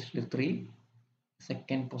 ഫസ്റ്റ് പൊസിഷനിൽ 3,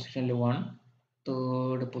 സെക്കൻഡ് പൊസിഷനിൽ 1,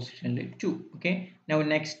 തേർഡ് പൊസിഷനിൽ 2. Okay now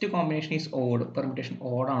next combination is odd, permutation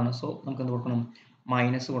odd ആണ്. സോ നമുക്ക് എന്ത് കൊടുക്കണം,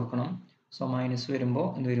 മൈനസ് കൊടുക്കണം. സോ മൈനസ് വരുമ്പോൾ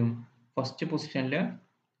എന്ത് വരും, ഫസ്റ്റ് പൊസിഷനിൽ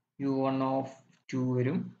u1 ഓഫ് 2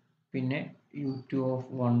 വരും, പിന്നെ u2 ഓഫ്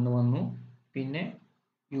 1 വന്നു, പിന്നെ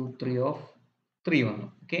u3 ഓഫ് 3 വന്നു.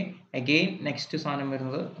 ഓക്കെ അഗെയിൻ നെക്സ്റ്റ് സാധനം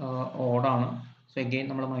വരുന്നത് ഓഡാണ്. സോ അഗെയിൻ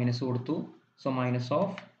നമ്മൾ മൈനസ് കൊടുത്തു. So minus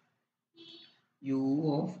of u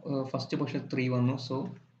of first position 3 വന്നു. So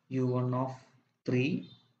u1 of 3,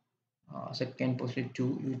 second position 2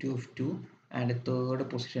 u2 of 2 and third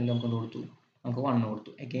പൊസിഷനിൽ നമുക്ക് കൊടുത്തു, നമുക്ക് 1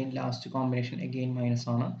 കൊടുത്തു. Again last combination again minus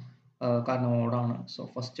ആണ്, കാരണം ഓഡാണ്. സോ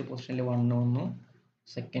ഫസ്റ്റ് പൊസിഷനിൽ 1 വന്നു,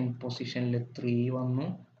 സെക്കൻഡ് പൊസിഷനിൽ 3 വന്നു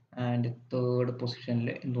ആൻഡ് തേർഡ് പൊസിഷനിൽ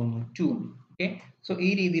എന്ത് വന്നു, 2 വന്നു. ഓക്കെ സോ ഈ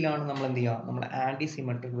രീതിയിലാണ് നമ്മൾ എന്ത് ചെയ്യുക, നമ്മൾ ആന്റി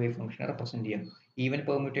സിമെട്രിക് വേവ് ഫംഗ്ഷനെ റെപ്രസെന്റ് ചെയ്യുക. ഈവൻ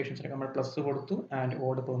പെർമ്യൂട്ടേഷൻസിനൊക്കെ നമ്മൾ പ്ലസ് കൊടുത്തു ആൻഡ്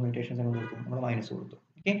ഓഡ് പെർമ്യൂട്ടേഷൻസ് കൊടുത്തു, നമ്മൾ മൈനസ് കൊടുത്തു.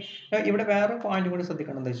 ഓക്കെ ഇവിടെ വേറെ പോയിന്റ് കൂടി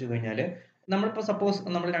ശ്രദ്ധിക്കണം എന്താ വെച്ച് കഴിഞ്ഞാൽ, നമ്മളിപ്പോൾ സപ്പോസ്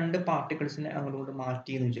നമ്മൾ രണ്ട് പാർട്ടിക്കിൾസിനെ അങ്ങോട്ട്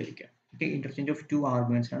മാറ്റി എന്ന് വിചാരിക്കുക. ഓക്കെ ഇന്റർചേഞ്ച് ഓഫ് 2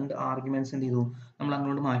 ആർഗ്യുമെന്റ്സ്, രണ്ട് ആർഗ്യുമെന്റ്സ് എന്ത് ചെയ്തു നമ്മൾ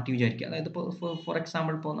അങ്ങോട്ട് മാറ്റി വിചാരിക്കുക. അതായത് ഇപ്പോൾ ഫോർ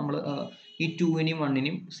എക്സാമ്പിൾ ഇപ്പോൾ നമ്മൾ ഈ 2നെയും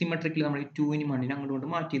 1നെയും സിമെട്രിക്കലി നമ്മൾ ഈ 2നെയും 1നെയും അങ്ങോട്ട്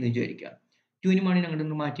മാറ്റി എന്ന് വിചാരിക്കുക. 2നെയും 1നെയും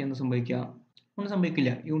അങ്ങോട്ട് മാറ്റി എന്ന് സംഭവിക്കുക, ഒന്നും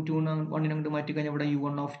സംഭവിക്കില്ല. u2 1നെ അങ്ങോട്ട് മാറ്റി കഴിഞ്ഞാൽ ഇവിടെ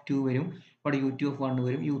u1 ഓഫ് 2 വരും, ഇവിടെ u2 ഓഫ് 1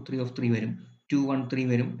 വരും, u3 ഓഫ് 3 വരും, 2 1 3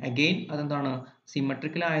 വരും. അഗെയിൻ അതെന്താണ്,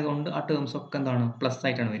 സിമെട്രിക്കൽ ആയതുകൊണ്ട് ആ ടേംസ് ഒക്കെ എന്താണ് പ്ലസ്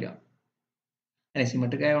ആയിട്ടാണ് വരിക അല്ലെ.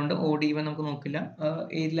 സിമെട്രിക് ആയതുകൊണ്ട് ഓഡ് ഈവൻ നമുക്ക് നോക്കില്ല,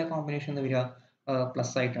 ഏതിലെ കോമ്പിനേഷൻ എന്താ വരിക,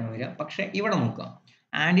 പ്ലസ് ആയിട്ടാണ് വരിക. പക്ഷേ ഇവിടെ നോക്കുക,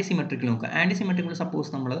 ആൻറ്റി സിമെട്രിക്കിൽ നോക്കുക. ആൻറ്റി സിമെട്രിക്കിൽ സപ്പോസ്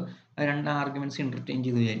നമ്മൾ രണ്ട് ആർഗ്യുമെൻറ്റ്സ് ഇൻ്റർചേഞ്ച്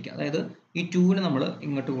ചെയ്ത് വിചാരിക്കുക. അതായത് ഈ 2ന് നമ്മൾ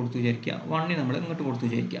ഇങ്ങോട്ട് കൊടുത്തു വിചാരിക്കുക, 1ന് നമ്മൾ ഇങ്ങോട്ട് കൊടുത്തു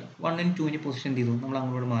വിചാരിക്കുക. 1നും 2ന് പൊസിഷൻ എന്ത് ചെയ്തു, നമ്മൾ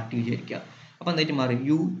അങ്ങോട്ട് മാറ്റി വിചാരിക്കുക. അപ്പോൾ എന്തായിട്ട് മാറി,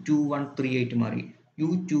 U213 ആയിട്ട് മാറി.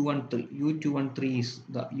 U213 is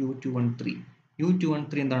the U213.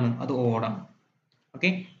 U213 എന്താണ്, അത് ഓടാണ്. ഓക്കെ,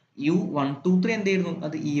 U123 എന്തായിരുന്നു,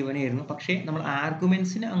 അത് ഈവൻ ആയിരുന്നു. പക്ഷേ നമ്മൾ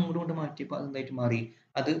ആർഗ്യുമെന്റ്സിനെ അങ്ങോട്ട് മാറ്റിയപ്പോൾ അത് എന്തായിട്ട് മാറി,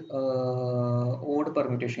 അത് ഓഡ്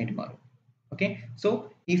പെർമ്യൂട്ടേഷൻ ആയിട്ട് മാറി. Okay, so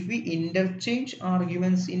if we interchange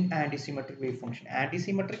arguments in antisymmetric wave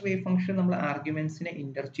function നമ്മൾ ആർഗ്യുമെന്റ്സിനെ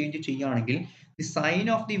ഇന്റർചേഞ്ച് ചെയ്യുകയാണെങ്കിൽ the sign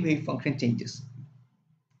of the wave function changes.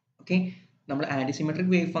 Okay, നമ്മൾ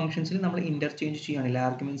ആന്റിസിമെട്രിക് വേവ് ഫംഗ്ഷൻസിൽ നമ്മൾ ഇന്റർചേഞ്ച് ചെയ്യുകയാണെങ്കിൽ,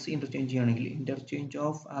 ആർഗ്യുമെന്റ്സ് ഇന്റർചേഞ്ച് ചെയ്യുകയാണെങ്കിൽ, interchange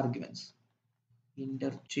of arguments in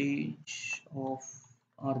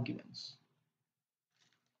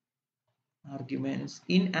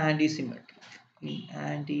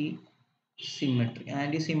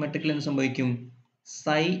antisymmetric എന്ത് സംഭവിക്കും,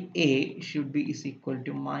 psi a should be is equal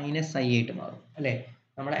to minus psi a ആയിട്ട് മാറും അല്ലേ.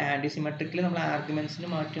 നമ്മുടെ ആന്റിസിമെട്രിക്കിൽ നമ്മൾ ആർഗ്യുമെന്റ്സിന്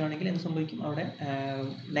മാറ്റുകയാണെങ്കിൽ എന്ത് സംഭവിക്കും, അവിടെ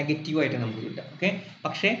നെഗറ്റീവ് ആയിട്ട് നമുക്ക് കിട്ടുക. ഓക്കെ,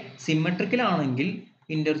 പക്ഷേ സിമെട്രിക്കലാണെങ്കിൽ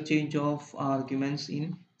ഇന്റർചേഞ്ച് ഓഫ് ആർഗ്യുമെന്റ്സ് ഇൻ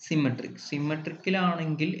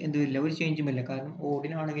സിമെട്രിക്കലാണെങ്കിൽ എന്ത് വരില്ല, ഒരു ചേഞ്ചും ഇല്ല. കാരണം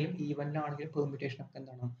ഓഡിനാണെങ്കിലും ഈവനിലാണെങ്കിലും പെർമ്യൂട്ടേഷൻ ഒക്കെ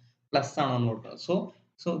എന്താണ്, പ്ലസ് ആണ് നമ്മൾ കൊടുക്കുന്നത്.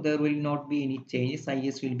 So there will not be any change. Psi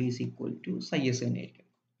s will be is equal to psi s തന്നെ ആയിരിക്കും.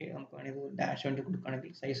 Okay, നമുക്ക് വേണമെങ്കിൽ ഡാഷ് കൊണ്ട്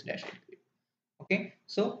കൊടുക്കുകയാണെങ്കിൽ psi s ഡാഷ് ആയിരിക്കും. ഓക്കെ,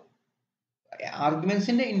 സോ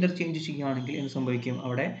ആർഗ്യുമെന്റ്സിന്റെ ഇന്റർചേഞ്ച് ചെയ്യുകയാണെങ്കിൽ എന്ത് സംഭവിക്കും,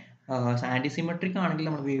 അവിടെ ആന്റിസിമെട്രിക് ആണെങ്കിൽ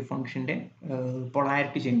നമ്മുടെ വേവ് ഫംഗ്ഷന്റെ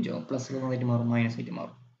പൊളാരിറ്റി ചേഞ്ച് ആവും, പ്ലസ് ആയിട്ട് മാറും, മൈനസ് ആയിട്ട്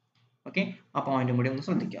മാറും. ഓക്കെ, ആ പോയിന്റും കൂടി ഒന്ന്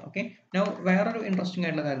ശ്രദ്ധിക്കുക. ഓക്കെ, നൗ വേറൊരു ഇൻട്രസ്റ്റിംഗ്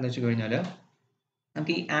ആയിട്ടുള്ള കാര്യം എന്ന് വെച്ച് കഴിഞ്ഞാൽ,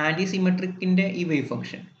 നമുക്ക് ഈ ആന്റിസിമെട്രിക്കിന്റെ ഈ വേവ്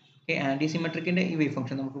ഫംഗ്ഷൻ, ആന്റിസിമെട്രിക്കിന്റെ ഈ വേവ്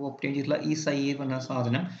ഫംഗ്ഷൻ നമുക്ക് ഒബ്റ്റെയിൻ ചെയ്തിട്ടുള്ള ഈ psi പറഞ്ഞ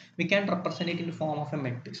സാധനം we can represent it in form of A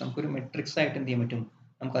matrix. നമുക്കൊരു മെട്രിക്സ് ആയിട്ട് എന്ത് ചെയ്യാൻ പറ്റും,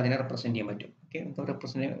 നമുക്ക് അതിനെ റെപ്രസെന്റ് ചെയ്യാൻ പറ്റും. ഓക്കെ, നമുക്ക്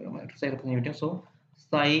മെട്രിക്സ് ആയി റെപ്രസെന്റ് ചെയ്യാൻ പറ്റും. So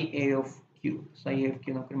psi a of q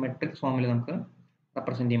നമുക്ക് മെട്രിക്സ് ഫോമിൽ നമുക്ക്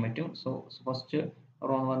റെപ്രസെന്റ് ചെയ്യാൻ പറ്റും. സോ ഫസ്റ്റ്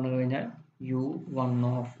റോ വന്നു കഴിഞ്ഞാൽ u1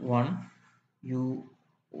 of 1,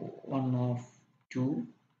 u1 of 2,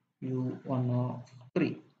 u1 of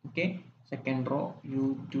 3. Okay, second row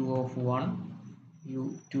u2 of 1,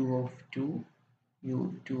 u2 of 2,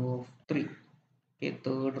 u2 of 3. Okay,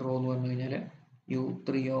 third row എന്ന് പറഞ്ഞു കഴിഞ്ഞാൽ u3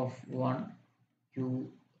 of 1,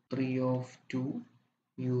 u3 of 2,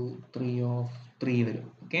 u3 of 3 വരും.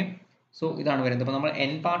 ഓക്കെ, സോ ഇതാണ് വരുന്നത്. അപ്പോൾ നമ്മൾ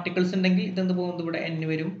n പാർട്ടിക്കിൾസ് ഉണ്ടെങ്കിൽ ഇതെന്ത് പോകും, ഇവിടെ n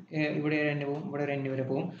വരും, ഇവിടെ ഒരു n പോകും, ഇവിടെ ഒരു n വരെ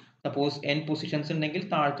പോകും. സപ്പോസ് n പൊസിഷൻസ് ഉണ്ടെങ്കിൽ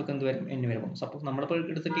താഴത്തേക്ക് എന്ത് വരും, n വരെ പോകും. സപ്പോസ് നമ്മളിപ്പോൾ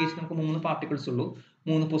എടുത്ത കേസ് നമുക്ക് 3 പാർട്ടിക്കിൾസ് ഉള്ളൂ,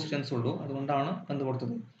 3 പൊസിഷൻസ് ഉള്ളൂ, അതുകൊണ്ടാണ് എന്ത്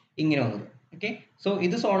കൊടുത്തത്, ഇങ്ങനെ വന്നത്. ഓക്കെ, സോ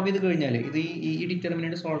ഇത് സോൾവ് ചെയ്ത് കഴിഞ്ഞാൽ, ഇത് ഈ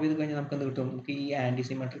ഡിറ്റർമിനന്റ് സോൾവ് ചെയ്ത് കഴിഞ്ഞാൽ നമുക്ക് എന്ത് കിട്ടും, നമുക്ക് ഈ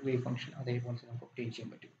ആന്റിസിമെട്രിക് വേവ് ഫംഗ്ഷൻ അതേപോലെ നമുക്ക് ഒബ്റ്റെയിൻ ചെയ്യാൻ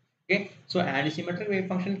പറ്റും. Okay, so ആന്റിസിമെട്രിക് wave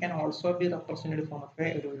function can also be represented form of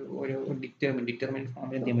ഒരു ഡിറ്റർമിനന്റ്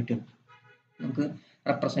ഫോമിൽ എന്ത് ചെയ്യാൻ പറ്റും, നമുക്ക്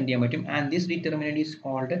റെപ്രസെന്റ് ചെയ്യാൻ പറ്റും. And this determinant is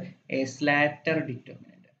called A സ്ലാറ്റർ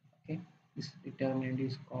determinant. Okay, this determinant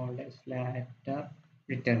is called A സ്ലാറ്റർ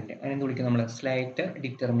determinant. അതിനെന്ത് വിളിക്കും, നമ്മൾ സ്ലാറ്റർ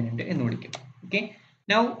ഡിറ്റർമിനന്റ് എന്ന് വിളിക്കും. ഓക്കെ,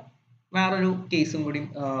 നൗ വേറൊരു കേസും കൂടി,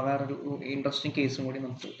 വേറൊരു ഇൻട്രസ്റ്റിംഗ് കേസും കൂടി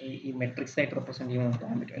നമുക്ക് ഈ മെട്രിക്സ് ആയിട്ട് റെപ്രസെന്റ് ചെയ്യുമ്പോൾ നമുക്ക്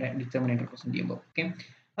കാണാൻ പറ്റും, ഡിറ്റർമിനന്റ് റെപ്രസെന്റ് ചെയ്യുമ്പോൾ. ഓക്കെ,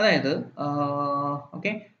 അതായത്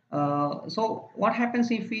okay, so what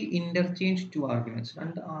happens if we interchange to arguments.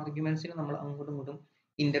 രണ്ട് ആർഗ്യുമെന്റ്സിനെ നമ്മൾ അങ്ങോട്ടും ഇങ്ങോട്ടും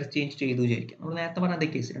ഇന്റർചേഞ്ച് ചെയ്തു വിചാരിക്കുക. നമ്മൾ നേരത്തെ പറഞ്ഞ അതേ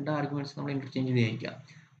കേസ്, രണ്ട് ആർഗ്യുമെന്റ്സ് നമ്മൾ ഇന്റർചേഞ്ച് വിചാരിക്കുക.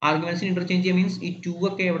 ആർഗ്യുമെന്റ്സിന് ഇന്റർചേഞ്ച് ചെയ്യുക മീൻസ് ഈ 2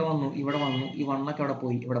 ഒക്കെ എവിടെ വന്നു, ഇവിടെ വന്നു, ഈ 1 ഒക്കെ എവിടെ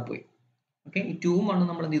പോയി, ഇവിടെ പോയി. ഓക്കെ, ഈ 2ഉം 1ഉം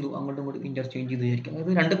നമ്മൾ എന്ത് ചെയ്തു, അങ്ങോട്ടും ഇങ്ങോട്ടും ഇന്റർചേഞ്ച് ചെയ്ത് വിചാരിക്കുക.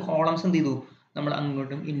 അതായത് രണ്ട് കോളംസ് എന്ത് ചെയ്തു, നമ്മൾ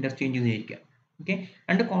അങ്ങോട്ടും ഇന്റർചേഞ്ച് ചെയ്ത് വിചാരിക്കുക. ഓക്കെ,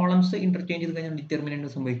 രണ്ട് കോളംസ് ഇന്റർചേഞ്ച് ചെയ്ത് കഴിഞ്ഞാൽ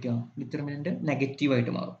ഡിറ്റർമിനന്റ് സംഭവിക്കുക, ഡിറ്റർമിനന്റ് നെഗറ്റീവ്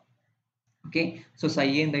ആയിട്ട് മാറും. ഓക്കെ, സോ psi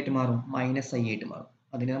a എന്തായിട്ട് മാറും, മൈനസ് psi ആയിട്ട് മാറും.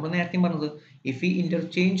 അതിന് നമ്മൾ നേരത്തെ പറഞ്ഞത്, ഇഫ് ഈ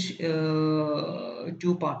ഇന്റർചേഞ്ച് ടു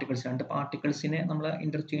പാർട്ടിക്കിൾസ്, രണ്ട് പാർട്ടിക്കിൾസിനെ നമ്മൾ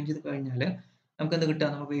ഇന്റർചേഞ്ച് ചെയ്ത് കഴിഞ്ഞാൽ നമുക്ക് എന്ത് കിട്ടുക,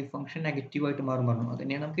 നമുക്ക് വേവ് ഫംഗ്ഷൻ നെഗറ്റീവ് ആയിട്ട് മാറും പറഞ്ഞു. അത്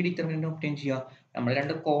തന്നെയാണ് നമുക്ക് ഡിറ്റർമിനന്റ് ഒബ്റ്റെയിൻ ചെയ്യുക. നമ്മൾ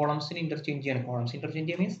രണ്ട് കോളംസിന് ഇന്റർചേഞ്ച് ചെയ്യാണ്. കോളംസ് ഇന്റർചേഞ്ച്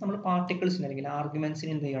ചെയ്യുക മീൻസ് നമ്മൾ പാർട്ടിക്കിൾസിന് അല്ലെങ്കിൽ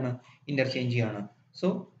ആർഗ്യുമെന്റ്സിന് എന്ത് ചെയ്യാണ്, ഇന്റർചേഞ്ച് ചെയ്യാണ്. സോ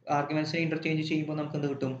ആർഗ്യുമെന്റ്സിനെ ഇന്റർചേഞ്ച് ചെയ്യുമ്പോൾ നമുക്ക് എന്ത്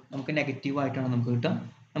കിട്ടും, നമുക്ക് നെഗറ്റീവ് ആയിട്ടാണ് നമുക്ക് കിട്ടുക.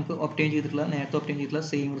 നമുക്ക് ഒബ്റ്റെയിൻ ചെയ്തിട്ടുള്ള, നേരത്തെ ഒബ്റ്റെയിൻ ചെയ്തിട്ടുള്ള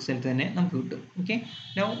സെയിം റിസൾട്ട് തന്നെ നമുക്ക് കിട്ടും. ഓക്കെ,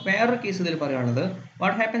 നൗ വേറൊരു കേസ് ഇതിൽ പറയുകയാണത്,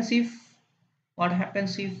 what happens if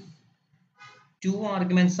two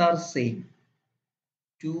arguments are same.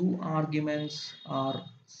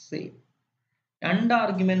 രണ്ട്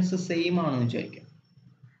ആർഗ്യുമെന്റ്സ് സെയിം ആണെന്ന് വിചാരിക്കാം.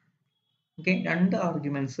 ഓക്കെ, രണ്ട്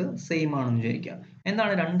ആർഗ്യുമെന്റ്സ് സെയിം ആണെന്ന് വിചാരിക്കാം.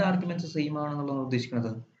 എന്താണ് രണ്ട് ആർഗ്യുമെന്റ്സ് സെയിം ആണെന്നുള്ളത്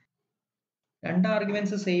ഉദ്ദേശിക്കുന്നത്? രണ്ട്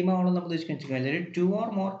ആർഗ്യുമെന്റ്സ് സെയിം ആണെന്ന് നമ്മൾ ഉദ്ദേശിക്കുന്നത് 2 or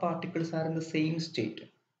more particles are in the same state.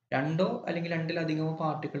 രണ്ടോ അല്ലെങ്കിൽ രണ്ടിലധികമോ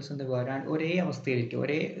പാർട്ടിക്കിൾസ് എന്താ ഒരേ അവസ്ഥയിലിരിക്കുക,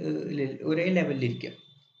 ഒരേ ലെവലിലിരിക്കുക.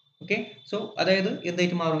 ഓക്കെ, സോ അതായത്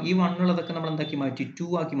എന്തായിട്ട് മാറും, ഈ 1 ഉള്ളതൊക്കെ നമ്മൾ എന്താക്കി മാറ്റി, 2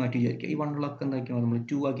 ആക്കി മാറ്റി വിചാരിക്കുക. ഈ 1 ഉള്ളതൊക്കെ എന്താക്കി മാറും, നമ്മൾ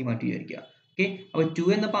 2 ആക്കി മാറ്റി വിചാരിക്കുക. ഓക്കെ, ഓക്കെ, അപ്പോൾ 2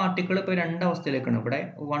 എന്ന പാർട്ടിക്കിൾ ഇപ്പോൾ രണ്ട് അവസ്ഥയിലേക്കാണ്. ഇവിടെ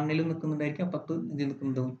 1ൽ നിൽക്കുന്നുണ്ടായിരിക്കും, അപ്പുറത്ത് ഇതിൽ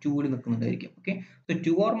നിൽക്കുന്നത് 2ൽ നിൽക്കുന്നുണ്ടായിരിക്കും. Okay, so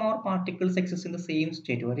 2 or more particles exist in the same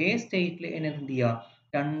state. ഒരേ സ്റ്റേറ്റിൽ എന്ത് ചെയ്യുക,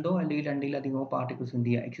 രണ്ടോ അല്ലെങ്കിൽ രണ്ടിലധികമോ പാർട്ടിക്കിൾസ് എന്ത്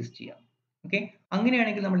ചെയ്യുക, എക്സിസ്റ്റ് ചെയ്യുക. ഓക്കെ,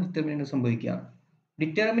 അങ്ങനെയാണെങ്കിൽ നമ്മൾ ഡിറ്റർമിനന്റ് സംഭവിക്കുക.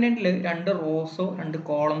 ഡിറ്റർമിനന്റിൽ രണ്ട് റോസോ രണ്ട്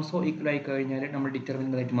കോളംസോ ഈക്വൽ ആയി കഴിഞ്ഞാൽ നമ്മൾ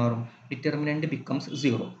ഡിറ്റർമിനന്റ് ആയിട്ട് മാറും. Determinant becomes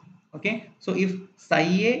 0. Okay, so if psi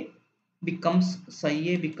a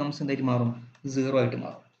becomes എന്തായിട്ട് മാറും, 0 ആയിട്ട്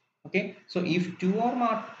മാറും. Okay, so if 2 or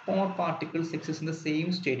more particles exist in the same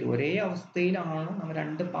state, ഒരേ അവസ്ഥയിലാണ് നമ്മൾ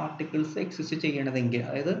രണ്ട് പാർട്ടിക്കിൾസ് എക്സിസ്റ്റ് ചെയ്യണതെങ്കിൽ,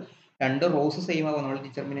 അതായത് രണ്ട് റോസ് സെയിം ആവുക, നമ്മൾ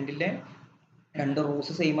ഡിറ്റർമിനന്റിലെ രണ്ട്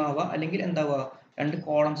റോസ് സെയിം ആവുക, അല്ലെങ്കിൽ എന്താവുക, രണ്ട്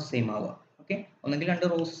കോളംസ് സെയിം ആവുക. ഓക്കെ, ഒന്നെങ്കിൽ രണ്ട്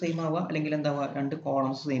റോസ് സെയിം ആവുക, അല്ലെങ്കിൽ എന്താവുക, രണ്ട്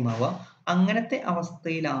കോളംസ് സെയിം ആവുക. അങ്ങനത്തെ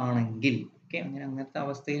അവസ്ഥയിലാണെങ്കിൽ, ഓക്കെ, അങ്ങനത്തെ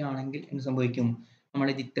അവസ്ഥയിലാണെങ്കിൽ എന്ത് സംഭവിക്കും,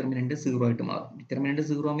 നമ്മുടെ ഡിറ്റർമിനന്റ് 0 ആയിട്ട് മാറും. ഡിറ്റർമിനന്റ്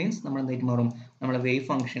 0 മീൻസ് നമ്മൾ എന്തായിട്ട് മാറും, നമ്മുടെ വേവ്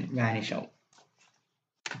ഫംഗ്ഷൻ വാനിഷ് ആവും.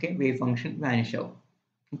 ഓക്കെ, വേവ് ഫംഗ്ഷൻ വാനിഷ് ആവും.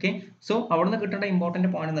 ഓക്കെ, സോ അവിടുന്ന് കിട്ടേണ്ട ഇമ്പോർട്ടന്റ്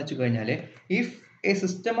പോയിന്റ് എന്ന് വെച്ച് കഴിഞ്ഞാൽ, if A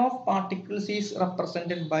system of particles is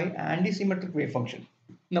represented by ആന്റിസിമെട്രിക് wave function,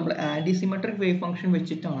 നമ്മൾ ആന്റിസിമെട്രിക് വേവ് ഫംഗ്ഷൻ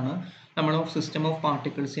വെച്ചിട്ടാണ് നമ്മൾ സിസ്റ്റം ഓഫ്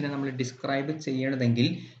പാർട്ടിക്കിൾസിനെ നമ്മൾ describe ചെയ്യണതെങ്കിൽ,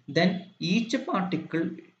 then each particle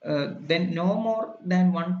then no more than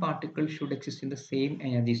one particle should exist in the same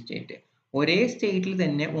energy state. ഒരേ സ്റ്റേറ്റിൽ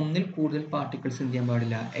തന്നെ ഒന്നിൽ കൂടുതൽ particles എന്ത് ചെയ്യാൻ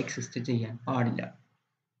പാടില്ല, എക്സിസ്റ്റ് ചെയ്യാൻ പാടില്ല.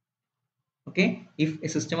 Okay, if a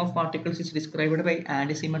system of particles is described by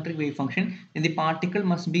antisymmetric wave function, then the particle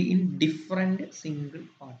must be in different single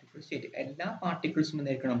particle state. എല്ലാ പാർട്ടിക്കിൾസും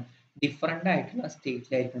എന്തായിരിക്കണം, ഡിഫറെന്റ് ആയിട്ടുള്ള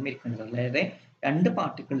സ്റ്റേറ്റിലായിരിക്കണം ഇരിക്കുന്നത്. അതായത് രണ്ട്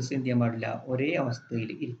പാർട്ടിക്കിൾസ് എന്ത് ചെയ്യാൻ പാടില്ല, ഒരേ അവസ്ഥയിൽ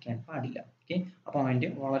ഇരിക്കാൻ പാടില്ല. ഓക്കെ, ആ പോയിന്റ്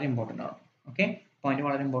വളരെ ഇമ്പോർട്ടൻ്റ് ആണ്. ഓക്കെ, പോയിന്റ്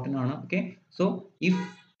വളരെ ഇമ്പോർട്ടൻ്റ് ആണ്. Okay, so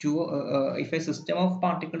if a system of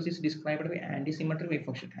particles is described by antisymmetric wave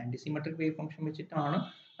function, antisymmetric wave function വെച്ചിട്ടാണ്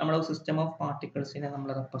നമ്മൾ സിസ്റ്റം ഓഫ് പാർട്ടിക്കിൾസിനെ നമ്മൾ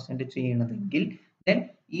represent ചെയ്യണതെങ്കിൽ, then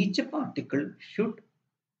each particle should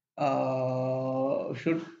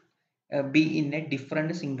be in a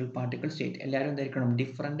different single particle state. എല്ലാവരും എന്തായിരിക്കണം,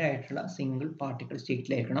 different ആയിട്ടുള്ള single particle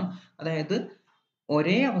സ്റ്റേറ്റിലായിരിക്കണം. അതായത്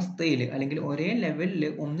ഒരേ അവസ്ഥയിൽ അല്ലെങ്കിൽ ഒരേ ലെവലിൽ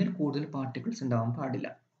ഒന്നിൽ കൂടുതൽ പാർട്ടിക്കിൾസ് ഉണ്ടാവാൻ പാടില്ല.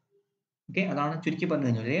 ഓക്കെ, അതാണ് ചുരുക്കി പറഞ്ഞു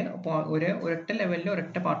കഴിഞ്ഞാൽ ഒരൊറ്റ ലെവലിൽ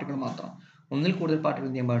ഒരൊറ്റ പാർട്ടിക്കിൾ മാത്രം, ഒന്നിൽ കൂടുതൽ പാർട്ടിക്കിൾ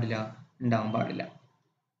ചെയ്യാൻ പാടില്ല, ഉണ്ടാവാൻ പാടില്ല.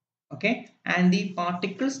 Okay, and the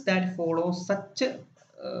particles that follow such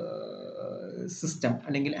system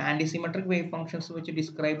അല്ലെങ്കിൽ ആന്റിസിമെട്രിക് വേവ് ഫംഗ്ഷൻസ് വെച്ച്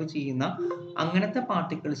ഡിസ്ക്രൈബ് ചെയ്യുന്ന അങ്ങനത്തെ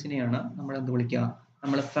പാർട്ടിക്കിൾസിനെയാണ് നമ്മൾ എന്ത് വിളിക്കുക,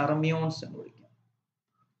 നമ്മൾ ഫെർമിയോൺസ് എന്ന്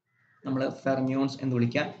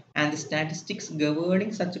വിളിക്കുക. And the statistics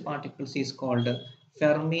governing such particles is called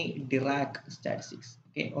Fermi Dirac statistics.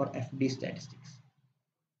 Okay, or FD statistics.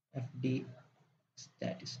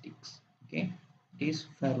 Okay, it is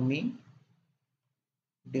Fermi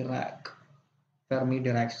Dirac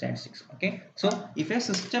statistics. Okay, so if a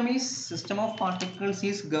system of particles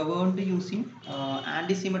is governed using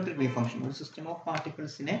antisymmetric wave function, ഒരു system of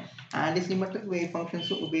particles നെ antisymmetric wave functions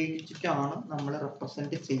ഉപയോഗിച്ചിട്ടാണ് നമ്മൾ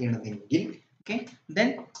represent ചെയ്യണതെങ്കിൽ, okay, then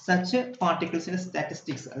such particles ന്റെ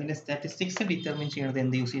statistics, അതിന്റെ statistics determine ചെയ്യുന്നത്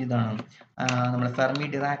എന്ത് use ചെയ്താണ്, നമ്മൾ ഫെർമി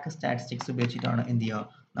ഡിറാക് സ്റ്റാറ്റിസ്റ്റിക്സ് ഉപയോഗിച്ചിട്ടാണ് എന്ത് ചെയ്യുക,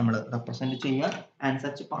 നമ്മൾ റെപ്രസെന്റ് ചെയ്യുക. And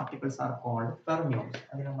such particles are called fermions.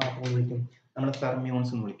 അതിനെ നമ്മൾ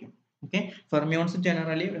ഫെർമിയോൺസ് എന്ന് വിളിക്കും. Okay, fermions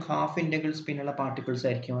generally half integral സ്പിന്നുള്ള particles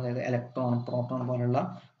ആയിരിക്കും. അതായത് ഇലക്ട്രോൺ, പ്രോട്ടോൺ പോലുള്ള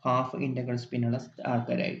ഹാഫ് ഇന്റഗ്രൽ സ്പിന്നുള്ള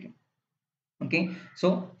ആൾക്കാരായിരിക്കും. Okay, so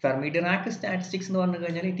Fermi Dirac statistics എന്ന് പറഞ്ഞു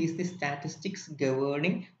കഴിഞ്ഞാൽ it is the statistics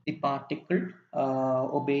governing the particle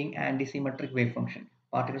obeying ആന്റിസിമെട്രിക് wave function,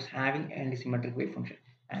 particles having ആന്റിസിമെട്രിക് wave function.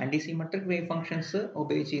 ആന്റിസിമെട്രിക് wave functions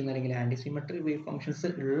obey ചെയ്യുന്ന അല്ലെങ്കിൽ ആന്റിസിമെട്രിക് wave functions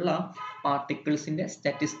ഉള്ള പാർട്ടിക്കിൾസിന്റെ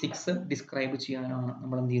സ്റ്റാറ്റിസ്റ്റിക്സ് ഡിസ്ക്രൈബ് ചെയ്യാനാണ്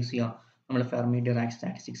നമ്മൾ എന്ത് യൂസ് ചെയ്യുക, നമ്മൾ ഫെർമി ഡിറാക്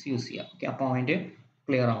സ്റ്റാറ്റിസ്റ്റിക്സ് യൂസ് ചെയ്യുക. ഓക്കെ, ആ പോയിന്റ്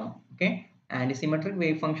ക്ലിയർ ആവണം. ഓക്കെ, ആന്റിസിമെട്രിക്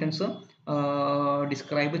വേവ് ഫംഗ്ഷൻസ്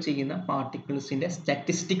ഡിസ്ക്രൈബ് ചെയ്യുന്ന പാർട്ടിക്കിൾസിന്റെ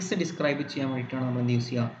സ്റ്റാറ്റിസ്റ്റിക്സ് ഡിസ്ക്രൈബ് ചെയ്യാൻ വേണ്ടിയിട്ടാണ് നമ്മൾ എന്ത് യൂസ്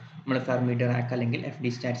ചെയ്യുക, നമ്മൾ ഫെർമി ഡിറാക് അല്ലെങ്കിൽ FD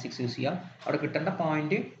സ്റ്റാറ്റിസ്റ്റിക്സ് യൂസ് ചെയ്യുക. അവിടെ കിട്ടേണ്ട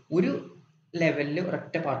പോയിന്റ് ഒരു ലെവലിൽ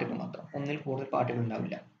ഒരൊറ്റ പാർട്ടിക്കിൾ മാത്രം, ഒന്നിൽ കൂടുതൽ പാർട്ടിക്കിൾ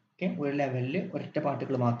ഉണ്ടാവില്ല. ഓക്കെ, ഒരു ലെവലിൽ ഒരൊറ്റ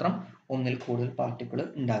പാർട്ടിക്കിൾ മാത്രം, ഒന്നിൽ കൂടുതൽ പാർട്ടിക്കിൾ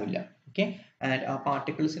ഉണ്ടാവില്ല. ഓക്കെ, ആൻഡ് ആ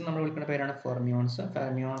പാർട്ടിക്കിൾസിന് നമ്മൾ വിളിക്കുന്ന പേരാണ് ഫെർമിയോൺസ്.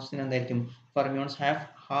 ഫെർമിയോൺസിന് എന്തായിരിക്കും, fermions have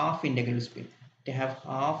half integral spin.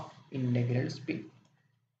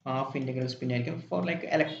 Half integral spin ആയിരിക്കും for like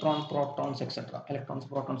electron, protons etcetera. Electrons,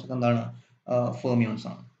 protons ഒക്കെ എന്താണ്, ഫെർമിയോൺസ്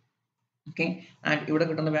ആണ്. ഓക്കെ, ആൻഡ് ഇവിടെ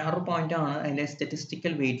കിട്ടുന്ന വേറൊരു പോയിന്റ് ആണ് അതിന്റെ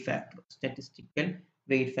statistical wait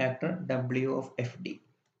factor W of FD.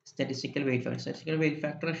 Statistical weight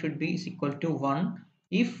factor should be is equal to 1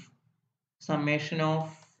 if summation of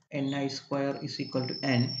ni square is equal to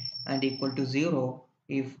n and equal to 0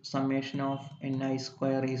 if summation of ni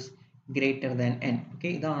square is greater than n. Okay,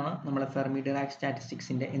 ഇതാണ് നമ്മളെ Fermi-Dirac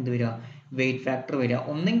സ്റ്റാറ്റിസ്റ്റിക്സിന്റെ എന്ത് വരിക, wait factor വരിക.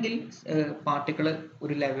 ഒന്നെങ്കിൽ particle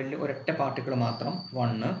ഒരു ലെവലിൽ ഒരൊറ്റ particle മാത്രം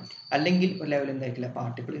 1, അല്ലെങ്കിൽ ഒരു ലെവലിൽ എന്തായിരിക്കില്ല,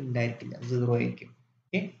 പാർട്ടിക്കിൾ ഉണ്ടായിരിക്കില്ല, 0 ആയിരിക്കും.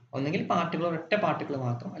 ഓക്കെ, ഒന്നെങ്കിൽ പാർട്ടിക്കിൾ ഒരൊറ്റ പാർട്ടിക്കിൾ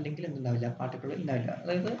മാത്രം, അല്ലെങ്കിൽ എന്തുണ്ടാവില്ല, പാർട്ടിക്കിൾ ഉണ്ടാവില്ല.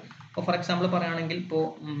 അതായത് ഇപ്പോൾ ഫോർ എക്സാമ്പിൾ പറയുകയാണെങ്കിൽ ഇപ്പോൾ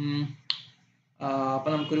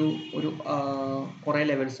അപ്പോൾ നമുക്കൊരു ഒരു കുറേ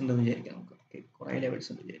ലെവൽസ് ഉണ്ടെന്ന് വിചാരിക്കാം. നമുക്ക് കുറേ ലെവൽസ്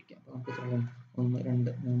ഉണ്ട് വിചാരിക്കാം. അപ്പോൾ നമുക്ക് എത്ര 1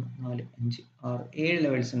 2 3 4 5 6 7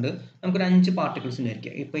 ലെവൽസ് ഉണ്ട്. നമുക്കൊരു 5 പാർട്ടിക്കിൾസ്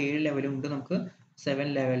വിചാരിക്കാം. ഇപ്പോൾ 7 ലെവലും ഉണ്ട്, നമുക്ക് 7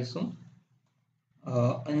 ലെവൽസും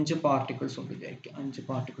 5 പാർട്ടിക്കിൾസ് ഉണ്ട് വിചാരിക്കാം. 5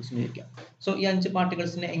 പാർട്ടിക്കിൾസ് വിചാരിക്കാം. സോ ഈ 5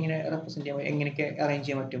 പാർട്ടിക്കിൾസിനെ എങ്ങനെ റെപ്രസെന്റ് ചെയ്യാൻ, എങ്ങനെയൊക്കെ അറേഞ്ച്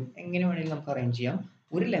ചെയ്യാൻ പറ്റും, എങ്ങനെ വേണമെങ്കിലും നമുക്ക് അറേഞ്ച് ചെയ്യാം.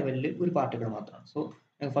 ഒരു ലെവലിൽ ഒരു പാർട്ടിക്കിൾ മാത്രമാണ്. സോ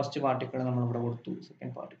ഫസ്റ്റ് പാർട്ടിക്കിൾ നമ്മൾ ഇവിടെ കൊടുത്തു,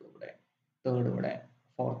 സെക്കൻഡ് പാർട്ടിക്കിൾ ഇവിടെ, തേർഡ് ഇവിടെ,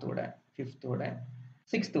 ഫോർത്ത് ഇവിടെ, ഫിഫ്ത്ത് ഇവിടെ,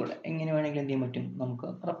 സിക്സ്ത് ഇവിടെ, എങ്ങനെ വേണമെങ്കിലും എന്ത് ചെയ്യാൻ പറ്റും, നമുക്ക്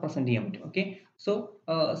റെപ്രസെന്റ് ചെയ്യാൻ പറ്റും. ഓക്കെ, സോ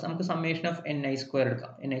നമുക്ക് സമ്മേഷൻ ഓഫ് ni²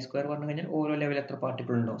 എടുക്കാം. ni² പറഞ്ഞു കഴിഞ്ഞാൽ ഓരോ ലെവലിൽ എത്ര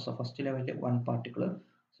പാർട്ടിക്കിൾ ഉണ്ടോ. സോ ഫസ്റ്റ് ലെവലിൽ 1 പാർട്ടിക്കിൾ,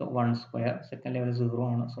 സോ 1². സെക്കൻഡ് ലെവൽ 0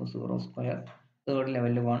 ആണ്, സോ 0². തേർഡ്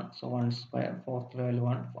ലെവലിൽ 1, സോ 1². ഫോർത്ത് ലെവലിൽ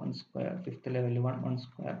 1, 1². ഫിഫ്ത്ത് ലെവലിൽ 1,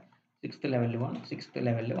 1². സിക്സ്ത് ലെവലിൽ 1, സിക്സ്ത്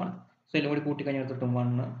ലെവലിൽ 1. സോ എല്ലാം കൂടി കൂട്ടി കഴിഞ്ഞാൽ തൊട്ടും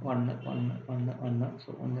 1 1 1 1 1. സോ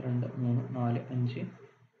 1 2 3 4 5 6,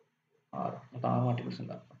 മൊത്തം 6 പാർട്ടിക്കിൾസ്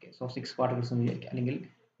ഉണ്ടാവും. ഓക്കെ, സോ 6 പാർട്ടിക്കിൾസ് എന്ന് വിചാരിക്കാം. അല്ലെങ്കിൽ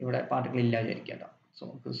ഇവിടെ പാർട്ടിക്കിൾ ഇല്ല വിചാരിക്കാം കേട്ടോ. സോ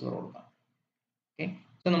നമുക്ക് 0 കൊടുക്കാം. ഓക്കെ,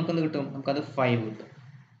 സോ നമുക്ക് എന്ത് കിട്ടും, നമുക്കത് 5 കിട്ടും.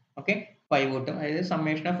 ഓക്കെ, 5 കിട്ടും. അതായത്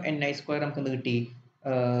സമ്മേഷൻ ഓഫ് ni² നമുക്ക് എന്ത് കിട്ടി,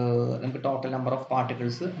 നമുക്ക് ടോട്ടൽ നമ്പർ ഓഫ്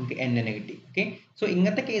പാർട്ടിക്കിൾസ് നമുക്ക് n തന്നെ കിട്ടി. ഓക്കെ, സോ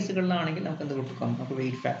ഇങ്ങനത്തെ കേസുകളിലാണെങ്കിൽ നമുക്ക് എന്ത് കൊടുക്കാം, നമുക്ക്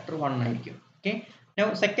വെയിറ്റ് ഫാക്ടർ 1 ആയിരിക്കും. ഓക്കെ,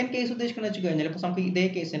 സെക്കൻഡ് കേസ് ഉദ്ദേശിക്കുന്നത് വെച്ച് കഴിഞ്ഞാൽ ഇപ്പോൾ നമുക്ക് ഇതേ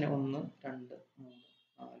കേസ് തന്നെ 1 2 3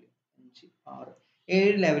 4 5 6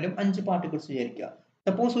 7 ലെവലും 5 പാർട്ടിക്കിൾസ് വിചാരിക്കുക.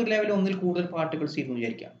 സപ്പോസ് ഒരു ലെവലിൽ ഒന്നിൽ കൂടുതൽ പാർട്ടിക്കിൾസ് ഇരുന്ന്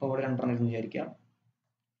വിചാരിക്കാം. അപ്പോൾ ഇവിടെ 2 ഇരുന്ന് വിചാരിക്കാം,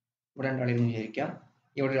 ഇവിടെ 2 ഇരുന്ന് വിചാരിക്കാം,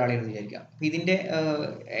 ഇവിടെ ഒരാൾ ഇരുന്ന് വിചാരിക്കാം. അപ്പോൾ ഇതിന്റെ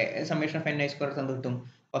സമ്മേഷൻ ഓഫ് ni² എന്ത് കിട്ടും,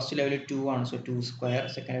 ഫസ്റ്റ് ലെവൽ 2 ആണ്, സോ 2².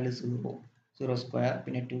 സെക്കൻഡ് ലെവൽ 0, 0²,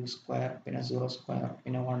 പിന്നെ 2², പിന്നെ 0²,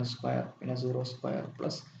 പിന്നെ 1², പിന്നെ 0²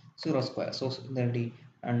 പ്ലസ് 0². സോ എന്താ 2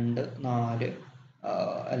 4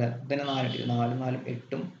 അല്ല പിന്നെ 4 കിട്ടി, 4 4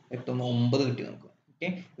 8 8 9 കിട്ടി നമുക്ക്. Okay,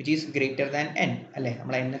 which is greater than n അല്ലേ.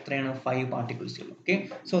 നമ്മൾ n എത്രയാണ്, 5 പാർട്ടിക്കിൾസ് ഉള്ളൂ. Okay,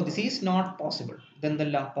 so this is not possible.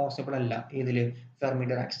 ഇതെന്തല്ല, possible അല്ല. ഇതില്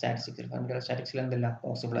ഫെർമി-ഡിറാക് സ്റ്റാറ്റിസ്റ്റിക്സിൽ, ഫെർമി-ഡിറാക് സ്റ്റാറ്റിസ്റ്റിക്സിൽ എന്തല്ല,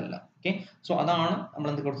 പോസിബിൾ അല്ല. ഓക്കെ, സോ അതാണ് നമ്മൾ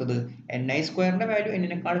എന്ത് കൊടുത്തത്, ni² വാല്യൂ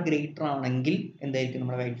n-നേക്കാൾ ഗ്രേറ്റർ ആണെങ്കിൽ എന്തായിരിക്കും,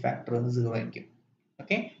 നമ്മുടെ വെയിറ്റ് ഫാക്ടർ 0 ആയിരിക്കും.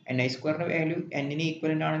 ഓക്കെ, ni² വാല്യൂ n-ന്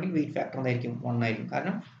ഈക്വലന്റ് ആണെങ്കിൽ വെയിറ്റ് ഫാക്ടർ എന്തായിരിക്കും, 1 ആയിരിക്കും.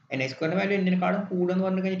 കാരണം ni² വാല്യൂ n-നേക്കാളും കൂടുതൽ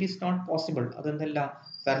പറഞ്ഞു കഴിഞ്ഞിട്ട് is not possible. അതെന്തല്ല,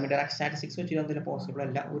 Fermi-Dirac statistics വെച്ച് എന്തെങ്കിലും പോസിബിൾ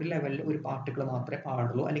അല്ല. ഒരു ലെവലിൽ ഒരു പാർട്ടിക്കിൾ മാത്രമേ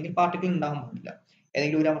പാടുള്ളൂ, അല്ലെങ്കിൽ പാർട്ടിക്കിൾ ഉണ്ടാകാൻ പാടില്ല.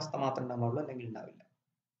 ഏതെങ്കിലും ഒരു അവസ്ഥ മാത്രമേ ഉണ്ടാകാൻ പാടുള്ളൂ, അല്ലെങ്കിൽ ഉണ്ടാവില്ല.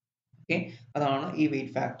 ഓക്കെ, അതാണ് ഈ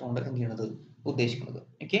വെയിറ്റ് ഫാക്ടർ കൊണ്ട് എന്ത് ചെയ്യുന്നത്, ഉദ്ദേശിക്കുന്നത്.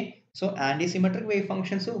 ഓക്കെ, സോ ആന്റിസിമെട്രിക് വേവ്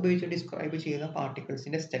ഫംഗ്ഷൻസ് ഉപയോഗിച്ച് ഡിസ്ക്രൈബ് ചെയ്യുന്ന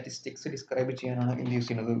പാർട്ടിക്കിൾസിന്റെ സ്റ്റാറ്റിസ്റ്റിക്സ് ഡിസ്ക്രൈബ് ചെയ്യാനാണ് എന്ത് യൂസ്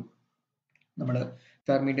ചെയ്യുന്നത്, നമ്മൾ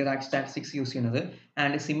ഫെർമി-ഡിറാക് സ്റ്റാറ്റിസ്റ്റിക്സ് യൂസ് ചെയ്യുന്നത്.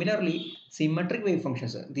 And similarly symmetric wave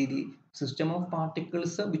functions, the system of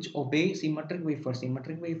particles which obey symmetric wave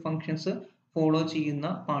functions follow ചെയ്യുന്ന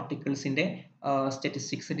പാർട്ടിക്കിൾസിന്റെ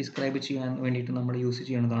സ്റ്റാറ്റിസ്റ്റിക്സ് ഡിസ്ക്രൈബ് ചെയ്യാൻ വേണ്ടിയിട്ട് നമ്മൾ യൂസ്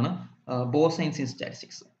ചെയ്യുന്നതാണ് ബോസ്-ഐൻസ്റ്റൈൻ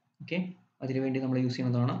സ്റ്റാറ്റിസ്റ്റിക്സ്. ഓക്കെ, അതിനുവേണ്ടി നമ്മൾ യൂസ്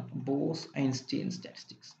ചെയ്യുന്നതാണ് boss-Einstein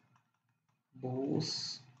statistics.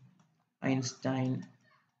 Boss-Einstein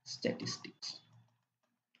statistics.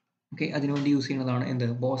 Okay, അതിനുവേണ്ടി യൂസ് ചെയ്യുന്നതാണ് എന്ത്,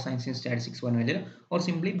 ബോസ്-ഐൻസ്റ്റൈൻ സ്റ്റാറ്റിസ്റ്റിക്സ് പറഞ്ഞു കഴിഞ്ഞാൽ, or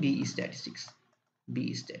simply BE statistics.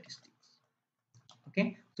 Okay,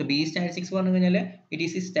 so BE statistics പറഞ്ഞു കഴിഞ്ഞാൽ it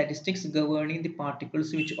is statistics governing the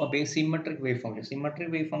particles which obey symmetric wave function.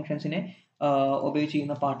 Symmetric wave ഫംഗ്ഷൻസിനെ obey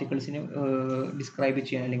ചെയ്യുന്ന പാർട്ടിക്കിൾസിനെ describe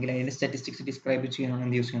ചെയ്യാൻ, അല്ലെങ്കിൽ അതിന്റെ സ്റ്റാറ്റിസ്റ്റിക്സ് ഡിസ്ക്രൈബ് ചെയ്യാനാണ്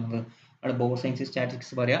എന്ത് യൂസ് ചെയ്യുന്നത്, ബോസ്-ഐൻസ്റ്റൈൻ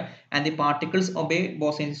സ്റ്റാറ്റിസ്റ്റിക്സ് പറയാ. And the particles obey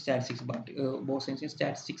boss-Einstein statistics. Boss-Einstein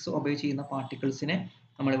statistics obey ചെയ്യുന്ന പാർട്ടിക്കിൾസിനെ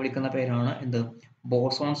നമ്മൾ വിളിക്കുന്ന പേരാണ് എന്ത്,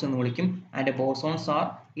 ബോസോൺസ് എന്ന് വിളിക്കും. And bosons R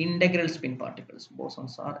integral spin particles.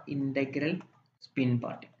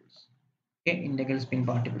 Okay, integral spin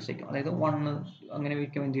particles ആയിരിക്കും. അതായത് 1 അങ്ങനെ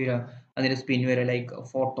വയ്ക്കുമ്പോൾ എന്ത് വരിക, അതിന്റെ സ്പിൻ വരെ, like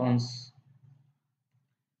photons,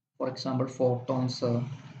 for example photons,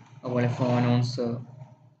 അതുപോലെ ഫോനോൺസ്.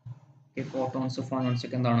 ഫോണോൺസ്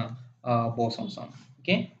ഒക്കെ എന്താണ്, ബോസോൺസ് ആണ്.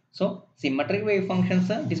 Okay, so symmetric wave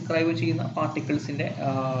functions describe ചെയ്യുന്ന പാർട്ടിക്കിൾസിന്റെ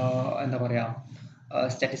എന്താ പറയാ,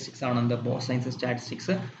 സ്റ്റാറ്റിസ്റ്റിക്സ് ആണ് എന്ത്, ബോസ്-ഐൻസ്റ്റൈൻ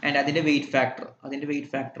സ്റ്റാറ്റിസ്റ്റിക്സ്. ആൻഡ് അതിന്റെ wait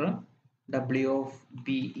factor W of B,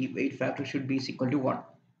 wait factor should be equal to 1.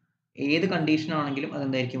 ഏത് കണ്ടീഷൻ ആണെങ്കിലും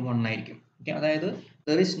അതെന്തായിരിക്കും, 1 ആയിരിക്കും. ഓക്കെ, അതായത്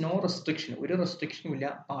ദർ ഇസ് നോ റെസ്ട്രിക്ഷൻ, ഒരു റെസ്ട്രിക്ഷനും ഇല്ല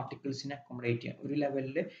പാർട്ടിക്കിൾസിനെ അക്കോമഡേറ്റ് ചെയ്യാൻ. ഒരു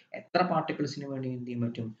ലെവലിൽ എത്ര പാർട്ടിക്കിൾസിന് വേണ്ടി എന്ത് ചെയ്യാൻ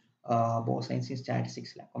പറ്റും, ബോസ്-ഐൻസ്റ്റൈൻ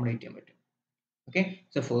സ്റ്റാറ്റിസ്റ്റിക്സിൽ അക്കോമഡേറ്റ് ചെയ്യാൻ പറ്റും. ഓക്കെ,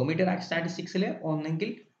 സോ ഫെർമി-ഡിറാക് സ്റ്റാറ്റിസ്റ്റിക്സിൽ ഒന്നെങ്കിൽ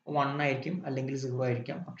 1 ആയിരിക്കും, അല്ലെങ്കിൽ 0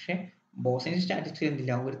 ആയിരിക്കാം. പക്ഷേ ബോസ്-ഐൻസ്റ്റൈൻ സ്റ്റാറ്റിസ്റ്റിക്സിൽ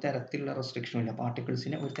എന്തില്ല, ഒരു തരത്തിലുള്ള റെസ്ട്രിക്ഷനും ഇല്ല,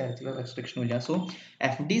 പാർട്ടിക്കിൾസിന് ഒരു തരത്തിലുള്ള റെസ്ട്രിക്ഷനും ഇല്ല. So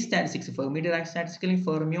FD statistics, Fermi-Dirac സ്റ്റാറ്റിസ്റ്റിക്സിൽ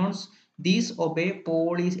fermions These obey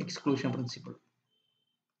Pauli's exclusion principle.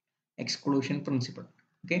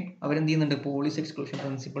 Okay, അവരെന്ത് ചെയ്യുന്നുണ്ട്? Pauli's exclusion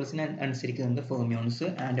principles-നെ അനുസരിക്കുന്നുണ്ട് fermions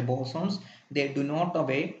and bosons. They do not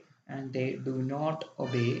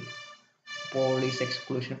obey Pauli's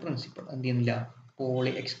exclusion principle. എന്ത് ചെയ്യുന്നില്ല?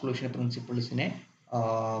 Pauli exclusion principles-നെ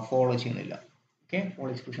follow ചെയ്യുന്നില്ല. Okay,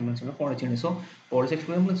 Pauli exclusion principle follow ചെയ്യുന്നില്ല. So Pauli's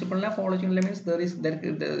exclusion principle-നെ follow ചെയ്യുന്നില്ല means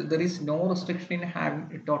there is no restriction in having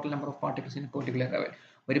a total number of particles in a particular level.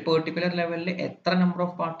 ഒരു particular ലെവലിൽ എത്ര number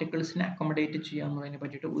of പാർട്ടിക്കിൾസിനെ accommodate ചെയ്യാമെന്നതിനെ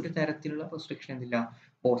പറ്റിയിട്ട് ഒരു തരത്തിലുള്ള restriction എന്തില്ല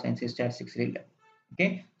ബോസൈൻസ് സ്റ്റാറ്റിസ്റ്റിക്സിലില്ല. ഓക്കെ,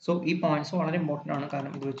 സോ ഈ പോയിന്റ്സ് വളരെ ഇമ്പോർട്ടൻ്റ് ആണ്.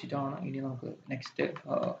 കാരണം ഇത് വെച്ചിട്ടാണ് ഇനി നമുക്ക് നെക്സ്റ്റ്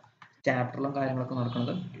ചാപ്റ്ററിലും കാര്യങ്ങളൊക്കെ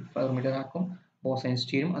നടക്കുന്നത്. ഫെർമിഡിറാക്കും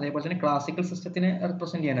ബോസൈൻസ്റ്റീനും അതേപോലെ തന്നെ ക്ലാസിക്കൽ സിസ്റ്റത്തിനെ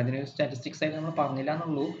റെപ്രസെന്റ് ചെയ്യാൻ, അതിന് സ്റ്റാറ്റിസ്റ്റിക്സ് ആയിട്ട് നമ്മൾ പറഞ്ഞില്ല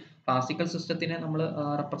എന്നുള്ളൂ. ക്ലാസിക്കൽ സിസ്റ്റത്തിനെ നമ്മൾ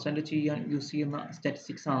റെപ്രസെന്റ് ചെയ്യാൻ യൂസ് ചെയ്യുന്ന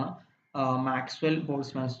സ്റ്റാറ്റിസ്റ്റിക്സ് ആണ് Maxwell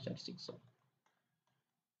Boltzmann statistics.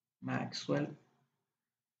 Maxwell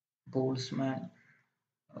Boltzmann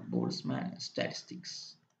statistics.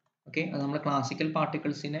 Okay, അത് നമ്മൾ ക്ലാസിക്കൽ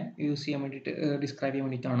പാർട്ടിക്കിൾസിനെ യൂസ് ചെയ്യാൻ വേണ്ടിയിട്ട് ഡിസ്ക്രൈബ് ചെയ്യാൻ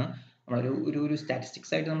വേണ്ടിയിട്ടാണ്. നമ്മളൊരു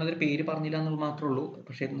സ്റ്റാറ്റിസ്റ്റിക്സ് ആയിട്ട് നമ്മളൊരു പേര് പറഞ്ഞില്ല എന്നുള്ളത് മാത്രമേ ഉള്ളൂ.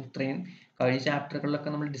 പക്ഷേ ഇത്രയും കഴിഞ്ഞ ചാപ്റ്ററുകളിലൊക്കെ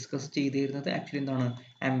നമ്മൾ ഡിസ്കസ് ചെയ്തിരുന്നത് ആക്ച്വലി എന്താണ്,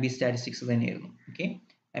 MB സ്റ്റാറ്റിസ്റ്റിക്സ് തന്നെയായിരുന്നു. ഓക്കെ,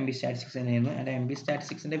 MB സ്റ്റാറ്റിസ്റ്റിക്സ് തന്നെയായിരുന്നു. ആൻഡ് MB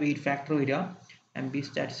സ്റ്റാറ്റിസ്റ്റിക്സിൻ്റെ വെയിറ്റ് ഫാക്ടർ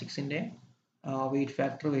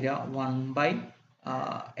വരിക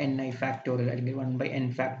 1/ni ഫാക്ടോറിയൽ അല്ലെങ്കിൽ 1/n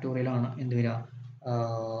ഫാക്ടോറിയൽ ആണ് എന്ത് വരിക,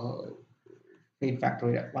 വെയിറ്റ് ഫാക്ടർ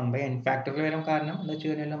വരിക. 1/n ഫാക്ടോറിയൽ വരാൻ കാരണം എന്താ വെച്ച്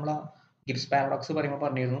കഴിഞ്ഞാൽ നമ്മൾ ഗിബ്സ് പാരഡോക്സ് പറയുമ്പോൾ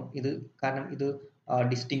പറഞ്ഞിരുന്നു ഇത് കാരണം ഇത്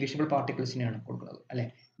ഡിസ്റ്റിങ്വിഷബിൾ പാർട്ടിക്കിൾസിനെയാണ് കൊടുക്കുന്നത് അല്ലെ.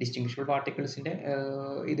 ഡിസ്റ്റിങ്വിഷബിൾ പാർട്ടിക്കിൾസിന്റെ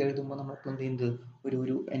ഇത് എഴുതുമ്പോൾ നമ്മൾ ഇപ്പോൾ എന്ത് ചെയ്യുന്നത്,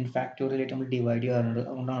 ഒരു n ഫാക്ടോറിയൽ ആയിട്ട് നമ്മൾ ഡിവൈഡ് ചെയ്യാറുണ്ട്.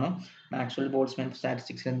 അതുകൊണ്ടാണ് മാക്സ്വെൽ ബോൾസ്മാൻ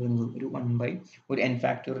സ്റ്റാറ്റിസ്റ്റിക്സ് എന്ന് പറയുന്നത് ഒരു n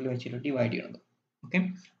ഫാക്ടോറിയൽ വെച്ചിട്ട് ഡിവൈഡ് ചെയ്യുന്നത്. ഓക്കെ,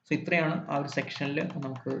 സോ ഇത്രയാണ് ആ ഒരു സെക്ഷനിൽ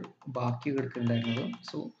നമുക്ക് ബാക്കി എടുക്കുന്നുണ്ടായിരുന്നത്.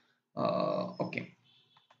 സോ ഓക്കെ,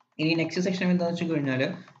 ഇനി നെക്സ്റ്റ് സെക്ഷൻ എന്താണെന്ന് വെച്ച് കഴിഞ്ഞാൽ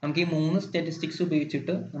നമുക്ക് ഈ 3 സ്റ്റാറ്റിസ്റ്റിക്സ്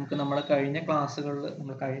ഉപയോഗിച്ചിട്ട് നമുക്ക് നമ്മുടെ കഴിഞ്ഞ ക്ലാസ്സുകളിൽ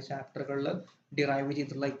നമ്മൾ കഴിഞ്ഞ ചാപ്റ്ററുകളിൽ ഡിറൈവ്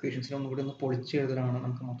ചെയ്തിട്ടുള്ള ഇക്വേഷൻസിനെ ഒന്നുകൂടി ഒന്ന് പൊളിച്ചെഴുതലാണ്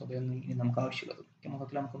നമുക്ക് മൊത്തത്തിൽ നമുക്ക് ആവശ്യമുള്ളത്.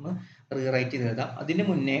 മൊത്തത്തിൽ നമുക്കൊന്ന് റീറൈറ്റ് ചെയ്ത് എഴുതാം. അതിന്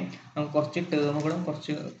മുന്നേ നമുക്ക് കുറച്ച് ടേമുകളും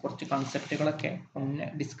കുറച്ച് കൺസെപ്റ്റുകളൊക്കെ മുന്നേ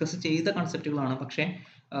ഡിസ്കസ് ചെയ്ത കൺസെപ്റ്റുകളാണ്. പക്ഷേ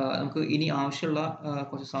നമുക്ക് ഇനി ആവശ്യമുള്ള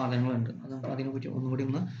കുറച്ച് സാധനങ്ങളുണ്ട്. അത് നമുക്ക് അതിനെപ്പറ്റി ഒന്നുകൂടി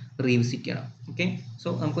ഒന്ന് റീവിസിറ്റ് ചെയ്യണം. ഓക്കെ, സോ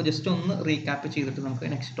നമുക്ക് ജസ്റ്റ് ഒന്ന് റീക്യാപ്പ് ചെയ്തിട്ട് നമുക്ക്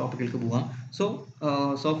നെക്സ്റ്റ് ടോപ്പിക്കിലേക്ക് പോകാം.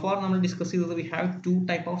 സോ ഫാർ നമ്മൾ ഡിസ്കസ് ചെയ്തത് we have 2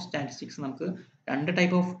 type of statistics. നമുക്ക് 2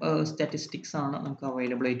 ടൈപ്പ് ഓഫ് സ്റ്റാറ്റിസ്റ്റിക്സ് ആണ് നമുക്ക്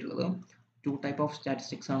അവൈലബിൾ ആയിട്ടുള്ളത്. 2 ടൈപ്പ് ഓഫ്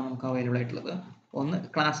സ്റ്റാറ്റിസ്റ്റിക്സ് ആണ് നമുക്ക് അവൈലബിൾ ആയിട്ടുള്ളത്. ഒന്ന്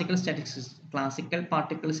ക്ലാസിക്കൽ സ്റ്റാറ്റിസ്റ്റിക്സ്, ക്ലാസിക്കൽ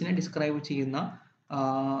പാർട്ടിക്കിൾസിനെ ഡിസ്ക്രൈബ് ചെയ്യുന്ന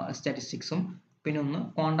സ്റ്റാറ്റിസ്റ്റിക്സും പിന്നെ ഒന്ന്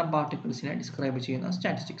ക്വാണ്ടം പാർട്ടിക്കിൾസിനെ ഡിസ്ക്രൈബ് ചെയ്യുന്ന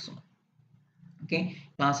സ്റ്റാറ്റിസ്റ്റിക്സും. ഓക്കെ,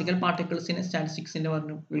 ക്ലാസിക്കൽ പാർട്ടിക്കിൾസിനെ സ്റ്റാറ്റിസ്റ്റിക്സിന്റെ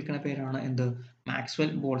വിളിക്കുന്ന പേരാണ് എന്ത്, മാക്സ്വെൽ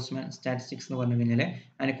ബോൾസ്മാൻ സ്റ്റാറ്റിസ്റ്റിക്സ് എന്ന് പറഞ്ഞു കഴിഞ്ഞാൽ.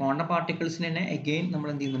 അതിന് ക്വാണ്ടം പാർട്ടിക്കിൾസിനെ തന്നെ അഗെയിൻ നമ്മൾ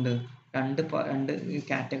എന്ത് ചെയ്യുന്നുണ്ട്, രണ്ട്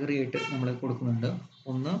കാറ്റഗറി ആയിട്ട് നമ്മൾ കൊടുക്കുന്നുണ്ട്.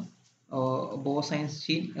 ഒന്ന്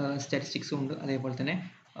ബോസൈൻസ്റ്റീൻ സ്റ്റാറ്റിസ്റ്റിക്സും ഉണ്ട്, അതേപോലെ തന്നെ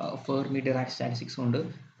ഫെർമി-ഡിറാക് സ്റ്റാറ്റിസ്റ്റിക്സും ഉണ്ട്.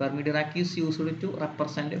 Fermi-Dirac is used to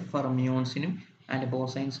represent ഫെർമിയോൺസിനും and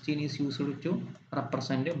Bose-Einstein is used to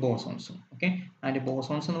represent ബോസോൺസും. Okay, and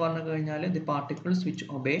bosons എന്ന് പറഞ്ഞു കഴിഞ്ഞാൽ the particles which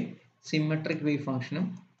obey symmetric wave ഫംഗ്ഷനും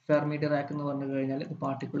ഫെർമി-ഡിറാക് എന്ന് പറഞ്ഞു കഴിഞ്ഞാൽ the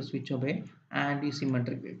particles which obey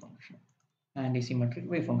anti-symmetric wave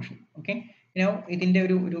function. Okay, ഇതിന്റെ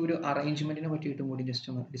ഒരു അറേഞ്ച്മെന്റിനെ പറ്റിയിട്ടും കൂടി ജസ്റ്റ്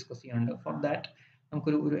ഒന്ന് ഡിസ്കസ് ചെയ്യാനുണ്ട്. ഫോർ ദാറ്റ്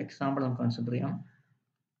നമുക്കൊരു എക്സാമ്പിൾ നമുക്ക് കൺസിഡർ ചെയ്യാം.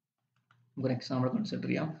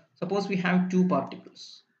 Suppose we have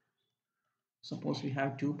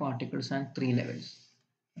 2 particles and 3 levels.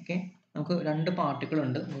 Okay, നമുക്ക് 2 പാർട്ടിക്കിൾ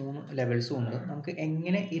ഉണ്ട്, 3 ലെവൽസും ഉണ്ട്. നമുക്ക്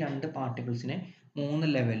എങ്ങനെ ഈ 2 പാർട്ടിക്കിൾസിനെ 3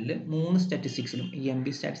 ലെവലിൽ 3 സ്റ്റാറ്റിസ്റ്റിക്സിലും, ഈ MB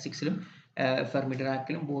സ്റ്റാറ്റിസ്റ്റിക്സിലും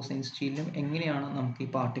ഫെർമി-ഡിറാക്കിലും ബോസൈൻസ്റ്റീനിലും എങ്ങനെയാണ് നമുക്ക് ഈ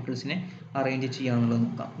പാർട്ടിക്കിൾസിനെ അറേഞ്ച് ചെയ്യാന്നുള്ളത്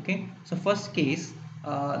നോക്കാം. ഓക്കെ, സോ ഫസ്റ്റ് കേസ്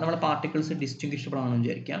നമ്മുടെ പാർട്ടിക്കിൾസ് ഡിസ്റ്റിങ്വിഷബിൾ ആണെന്ന്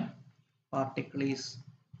വിചാരിക്കാം. പാർട്ടിക്കിൾ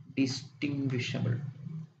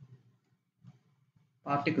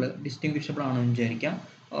ഡിസ്റ്റിങ്വിഷബിൾ ആണെന്ന് വിചാരിക്കാം.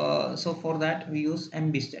 So for that we use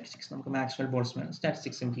MB statistics. നമുക്ക് മാക്സ്വെൽ ബോൾസ്മാൻ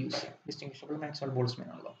സ്റ്റാറ്റിസ്റ്റിക്സ് നമുക്ക് യൂസ് ചെയ്യാം. ഡിസ്റ്റിങ്വിഷബിൾ മാക്സ്വെൽ ബോൾസ്മാൻ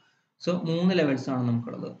ആണല്ലോ. സോ 3 ലെവൽസ് ആണ്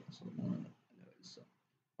നമുക്കുള്ളത്. സോ 3 ലെവൽസ്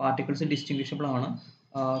പാർട്ടിക്കിൾസ് ഡിസ്റ്റിങ്വിഷബിൾ ആണ്.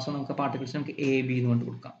 സോ നമുക്ക് പാർട്ടിക്കിൾസ് നമുക്ക് AB എന്ന് കൊണ്ട്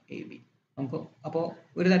കൊടുക്കാം. AB നമുക്ക് അപ്പോൾ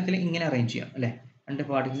ഒരു തരത്തിൽ ഇങ്ങനെ അറേഞ്ച് ചെയ്യാം അല്ലേ. 2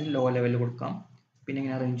 പാർട്ടിക്കിൾസ് ലോ ലെവലിൽ കൊടുക്കാം. പിന്നെ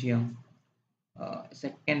ഇങ്ങനെ അറേഞ്ച് ചെയ്യാം,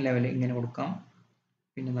 സെക്കൻഡ് ലെവൽ ഇങ്ങനെ കൊടുക്കാം.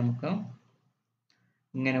 പിന്നെ നമുക്ക്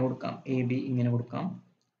ഇങ്ങനെ കൊടുക്കാം, AB ഇങ്ങനെ കൊടുക്കാം.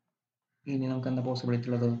 ഇനി നമുക്ക് എന്താ പോസിബിലിറ്റി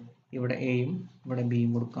ഉള്ളത്, ഇവിടെ Aയും ഇവിടെ Bയും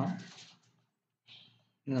കൊടുക്കാം.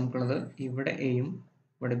 ഇനി നമുക്കുള്ളത് ഇവിടെ Aയും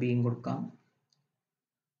ഇവിടെ Bയും കൊടുക്കാം.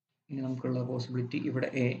 ഇനി നമുക്കുള്ള പോസിബിലിറ്റി ഇവിടെ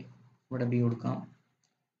A ഇവിടെ B കൊടുക്കാം.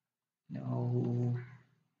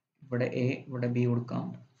 ഇവിടെ A ഇവിടെ B കൊടുക്കാം.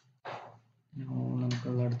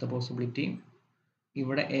 നമുക്കുള്ള അടുത്ത പോസിബിലിറ്റി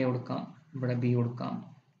ഇവിടെ A കൊടുക്കാം, ഇവിടെ B കൊടുക്കാം.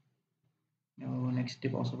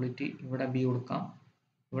 നെക്സ്റ്റ് പോസിബിലിറ്റി ഇവിടെ ബി കൊടുക്കാം,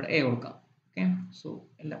 ഇവിടെ എ കൊടുക്കാം. ഓക്കെ, സോ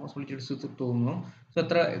എല്ലാ പോസിബിലിറ്റീസ് തോന്നുന്നു. സോ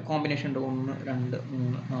എത്ര കോമ്പിനേഷൻ ഉണ്ട്? 1 2 3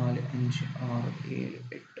 4 5 6 7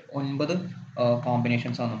 8 9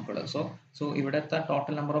 കോമ്പിനേഷൻസ് ആണ് നമുക്കുള്ളത്. സോ ഇവിടുത്തെ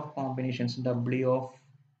total number of combinations W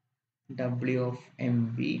of M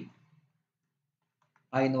B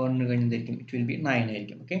I എന്ന് പറഞ്ഞു കഴിഞ്ഞായിരിക്കും ഇറ്റ് വിൽ ബി 9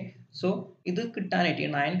 ആയിരിക്കും. ഓക്കെ, സോ ഇത് കിട്ടാനായിട്ട്, ഈ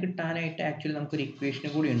 9 കിട്ടാനായിട്ട് ആക്ച്വലി നമുക്കൊരു ഇക്വേഷൻ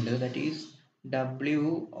കൂടി ഉണ്ട്, that is W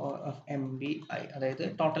of M B I, അതായത്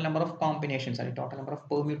ടോട്ടൽ നമ്പർ ഓഫ് കോമ്പിനേഷൻസ് അല്ലെങ്കിൽ ടോട്ടൽ നമ്പർ ഓഫ്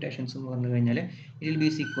പെർമ്യൂട്ടേഷൻസ് എന്ന് പറഞ്ഞു കഴിഞ്ഞാൽ it will be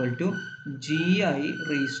equal to GI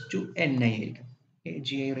raise to NI ആയിരിക്കും.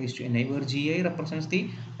 GI raised to NI, where GI represents the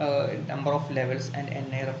number of levels and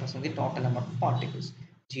NI represents the total number of particles.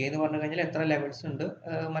 GI എന്ന് പറഞ്ഞു കഴിഞ്ഞാൽ എത്ര levels ഉണ്ട്,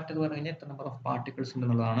 മറ്റേത് പറഞ്ഞു കഴിഞ്ഞാൽ എത്ര നമ്പർ ഓഫ് പാർട്ടിക്കിൾസ് ഉണ്ട്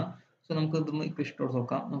എന്നുള്ളതാണ്. സോ നമുക്ക് ഇതൊന്ന് ഇക്വേഷൻ ഇട്ട്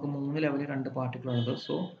നോക്കാം. നമുക്ക് 3 ലെവലിൽ 2 പാർട്ടിക്കിൾ ഉള്ളത്,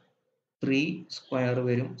 സോ 3 സ്ക്വയർ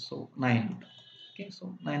വരും, സോ 9 കിട്ടും. ഓക്കെ, സോ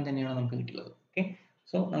 9 തന്നെയാണ് നമുക്ക് കിട്ടിയുള്ളത്. ഓക്കെ,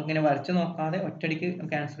 സോ നമുക്കിങ്ങനെ വരച്ച് നോക്കാതെ ഒറ്റയടിക്ക്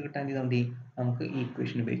നമുക്ക് ആൻസർ കിട്ടാൻ എന്ത് മതി, നമുക്ക് ഈ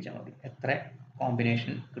ഇക്വേഷൻ ഉപയോഗിച്ചാൽ മതി എത്ര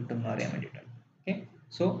കോമ്പിനേഷൻ കിട്ടും എന്ന് അറിയാൻ വേണ്ടിയിട്ടാണ്. Okay,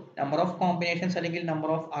 so number of combinations അല്ലെങ്കിൽ number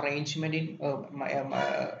of arrangement in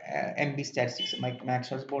M B statistics,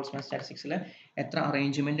 Maxwell's Boltzmann സ്റ്റാറ്റിസ്റ്റിക്സിൽ എത്ര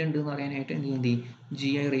അറേഞ്ച്മെന്റ് ഉണ്ട് എന്ന് അറിയാനായിട്ട് എന്ത് മതി,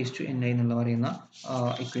 GI റേസ് ടു NI എന്നുള്ള പറയുന്ന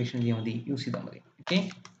ഇക്വേഷൻ ചെയ്യാൻ മതി, യൂസ് ചെയ്താൽ മതി. ഓക്കെ,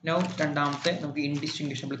 നൗ രണ്ടാമത്തെ നമുക്ക്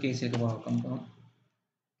ഇൻഡിസ്റ്റിങ്വിഷബിൾ കേസിലേക്ക് പോകാം.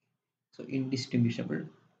 സോ ഇൻഡിസ്റ്റിങ്വിഷബിൾ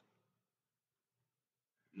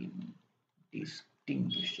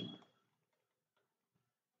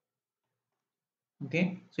ഓക്കെ,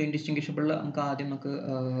 സോ ഇൻഡിസ്റ്റിങ്വിഷബിൾ നമുക്ക് ആദ്യം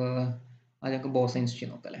ബോസൈൻസ് ചെയിൻ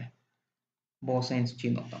നോക്കാം അല്ലേ, ബോസൈൻസ്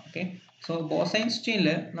ചെയിൻ നോക്കാം. ഓക്കെ, സോ ബോസൈൻസ് ചെയിനിൽ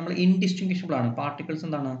നമ്മൾ ഇൻഡിസ്റ്റിങ്വിഷബിൾ ആണ്, പാർട്ടിക്കിൾസ്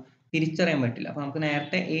എന്താണ് തിരിച്ചറിയാൻ പറ്റില്ല. അപ്പോൾ നമുക്ക്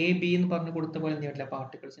നേരത്തെ A B എന്ന് പറഞ്ഞു കൊടുത്ത പോലെ എന്ത് പറ്റില്ല,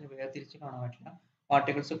 പാർട്ടിക്കിൾസിന് വേർതിരിച്ച് കാണാൻ പറ്റില്ല.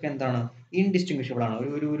 പാർട്ടിക്കിൾസ് ഒക്കെ എന്താണ് ഇൻഡിസ്റ്റിങ്വിഷബിൾ ആണ്,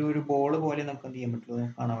 ഒരു ബോൾ പോലെ നമുക്ക് എന്ത് ചെയ്യാൻ പറ്റുള്ളൂ,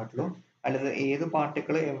 കാണാൻ പറ്റുള്ളൂ. അല്ലാതെ ഏത്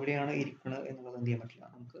പാർട്ടിക്കിൾ എവിടെയാണ് ഇരിക്കുന്നത് എന്നുള്ളത് എന്ത് ചെയ്യാൻ പറ്റില്ല,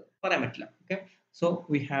 നമുക്ക് പറയാൻ പറ്റില്ല. Okay, so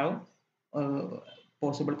we have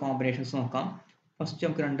possible combinations നോക്കാം. ഫസ്റ്റ്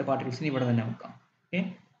നമുക്ക് 2 പാർട്ടിക്കിൾസിന് ഇവിടെ തന്നെ വെക്കാം. ഓക്കെ,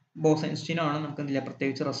 ബോസൈൻസ് ചെയിൻ ആണ്, നമുക്ക് എന്തില്ല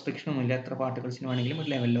പ്രത്യേകിച്ച് റെസ്ട്രിക്ഷൻ ഒന്നുമില്ല, എത്ര പാർട്ടിക്കിൾസിന് വേണമെങ്കിലും ഒരു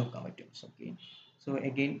ലെവലിൽ വെക്കാൻ പറ്റും. Okay, so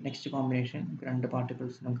again next combination, 2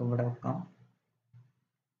 particles നമുക്ക് ഇവിടെ വെക്കാം.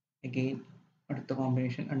 അഗെയിൻ അടുത്ത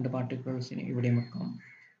കോമ്പിനേഷൻ 2 പാർട്ടിക്കിൾസിന് ഇവിടെയും വെക്കാം.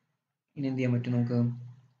 ഇനി എന്ത് ചെയ്യാൻ പറ്റും, നമുക്ക്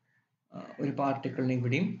ഒരു പാർട്ടിക്കിളിന്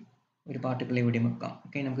ഇവിടെയും ഒരു പാർട്ടിക്കിളിന് ഇവിടെയും വെക്കാം.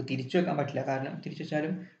 ഓക്കെ, നമുക്ക് തിരിച്ചു വെക്കാൻ പറ്റില്ല, കാരണം തിരിച്ചു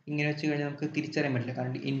വെച്ചാലും ഇങ്ങനെ വെച്ച് കഴിഞ്ഞാൽ നമുക്ക് തിരിച്ചറിയാൻ പറ്റില്ല,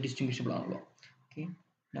 കാരണം ഇൻഡിസ്റ്റിങ്വിഷബിൾ ആണല്ലോ. ഓക്കെ,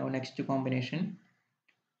 നൗ നെക്സ്റ്റ് കോമ്പിനേഷൻ,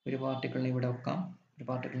 ഒരു പാർട്ടിക്കിളിന് ഇവിടെ വെക്കാം, ഒരു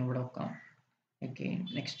പാർട്ടിക്കിളിന് ഇവിടെ വെക്കാം. ഓക്കെ,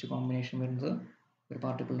 നെക്സ്റ്റ് കോമ്പിനേഷൻ വരുന്നത് ഒരു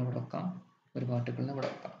പാർട്ടിക്കിളിന് ഇവിടെ വെക്കാം, ഒരു പാർട്ടിക്കിളിന് ഇവിടെ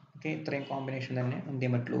വെക്കാം. ഓക്കെ, ഇത്രയും കോമ്പിനേഷൻ തന്നെ എന്ത്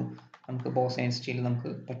ചെയ്യാൻ പറ്റുള്ളൂ, നമുക്ക് ബോസൈൻസ് ചെയിനിൽ നമുക്ക്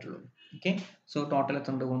പറ്റുള്ളൂ. ഓക്കെ, സോ ടോട്ടൽ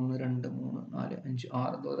എത്ര ഉണ്ട്, 1 2 3 4 5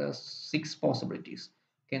 6 6 പോസിബിലിറ്റീസ്.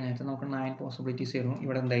 ഓക്കെ, നേരത്തെ നമുക്ക് 9 പോസിബിലിറ്റീസ് ആയിരുന്നു,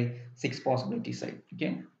 ഇവിടെ എന്തായി 6 പോസിബിലിറ്റീസ് ആയി. ഓക്കെ,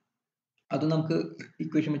 അത് നമുക്ക്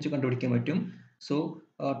ഇക്വേഷൻ വെച്ച് കണ്ടുപിടിക്കാൻ പറ്റും. So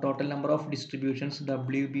total number of distributions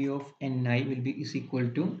WB of NI will be is equal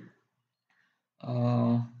to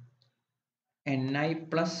NI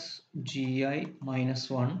plus GI minus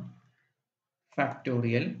 1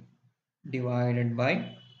 factorial divided by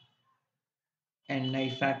NI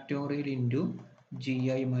factorial into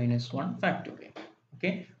GI minus 1 factorial.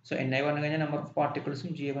 Okay, so NI പറഞ്ഞു കഴിഞ്ഞാൽ number of പാർട്ടിക്കിൾസും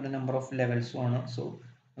GI പറഞ്ഞ number of ലെവൽസും ആണ്. So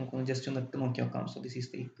നമുക്കൊന്ന് just ഒന്ന് ഇട്ട് നോക്കി നോക്കാം. So this is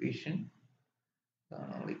the equation,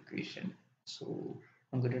 equation. So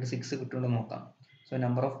നമുക്ക് 6 കിട്ടുമെന്ന് നോക്കാം. സോ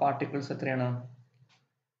നമ്പർ ഓഫ് പാർട്ടിക്കിൾസ് എത്രയാണ്,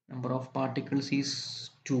 number of particles is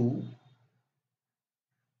 2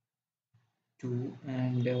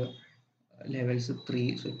 and levels 3,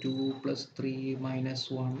 so 2 plus 3 minus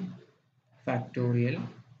 1 factorial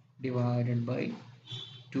divided by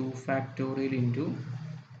 2 factorial into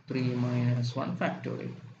 3 minus 1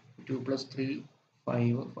 factorial. 2 plus 3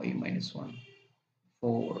 5, 5 minus 1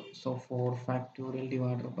 4, so 4 factorial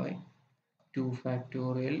divided by 2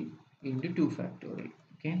 factorial into 2 factorial.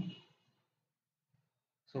 Okay,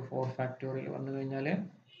 so 4 factorial വന്നു കഴിഞ്ഞാൽ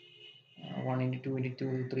 1 into 2 into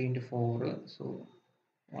 2 3 into 4, so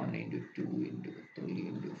 1 into 2 into 3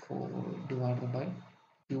 into 4 divided by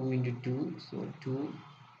 2 into 2, so 2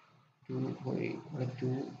 by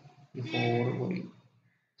 2 4 by,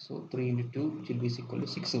 so 3 into 2 which will be equal to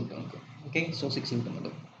 6 കിട്ടും. Okay, so 6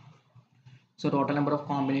 കിട്ടുന്നുണ്ട്. So total number of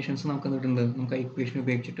combinations നമുക്ക് കിട്ടുന്നത് നമുക്ക് equation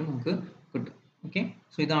ഉപയോഗിച്ചിട്ട് നമുക്ക് കിട്ടും. ഓക്കെ,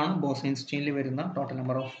 സോ ഇതാണ് ബോസൈൻസ് ചെയിനിൽ വരുന്ന total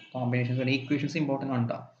number of combinations. Equations important ആണ്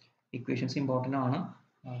കേട്ടോ, ഇക്വേഷൻസ് ഇമ്പോർട്ടൻ്റ് ആണ്.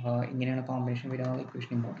 ഇങ്ങനെയാണ് കോമ്പിനേഷൻ വരാനുള്ള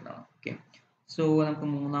ഇക്വേഷൻ ഇമ്പോർട്ടൻ്റ് ആണ്. ഓക്കെ, സോ നമുക്ക്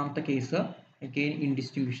മൂന്നാമത്തെ കേസ്, അഗെയിൻ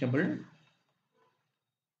ഇൻഡിസ്റ്റിങ്വിഷബിൾ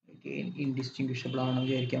ആണെന്ന്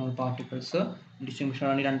വിചാരിക്കാം പാർട്ടിക്കിൾസ്. ഇൻഡിസ്റ്റിങ്വിഷബിൾ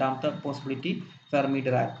ആണ് രണ്ടാമത്തെ possibility, Fermi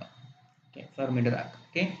Dirac. Okay, Fermi Dirac.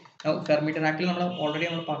 Okay, Fermi ഡിറാക്കിൽ നമ്മൾ ഓൾറെഡി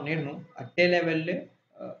പറഞ്ഞിരുന്നു, അറ്റ് എ ലെവലിൽ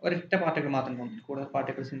ഒരൊറ്റ പാർട്ടിക്കിൾ മാത്രം തോന്നും, കൂടുതൽ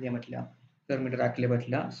പാർട്ടിക്കിൾസ് എന്ത് ചെയ്യാൻ പറ്റില്ല, പെർമിറ്റഡ് ആക്കില്ലേ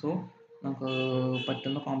പറ്റില്ല. സോ നമുക്ക്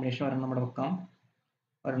പറ്റുന്ന കോമ്പിനേഷൻ ഒരെണ്ണം നമ്മുടെ വെക്കാം,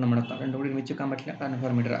 ഒരെണ്ണം നമ്മുടെ വെക്കാം. രണ്ടും കൂടി ഒരുമിച്ച് വെക്കാൻ പറ്റില്ല, കാരണം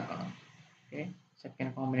പെർമിറ്റഡ് ആക്കണം. ഓക്കെ,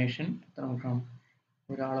 സെക്കൻഡ് കോമ്പിനേഷൻ എത്ര വെക്കാം?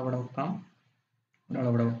 ഒരാളവിടെ വെക്കാം,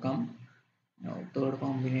 ഒരാളവിടെ വെക്കാം. തേർഡ്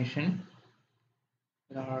കോമ്പിനേഷൻ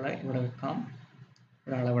ഒരാളെ ഇവിടെ വെക്കാം,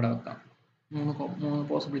 ഒരാളെ ഇവിടെ വെക്കാം. മൂന്ന്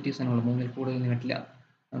പോസിബിലിറ്റീസ് ആണുള്ളത്, മൂന്നിൽ കൂടുതൽ പറ്റില്ല,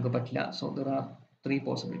 നമുക്ക് പറ്റില്ല. സോ ദർ ആർ 3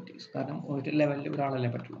 പോസിബിലിറ്റീസ്, കാരണം ഒരു ലെവലിൽ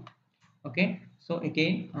ഒരാളല്ലേ പറ്റുള്ളൂ. ഓക്കെ, സോ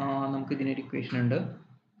അഗെയിൻ നമുക്ക് ഇതിനൊരു ഇക്വേഷൻ ഉണ്ട്.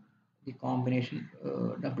 The combination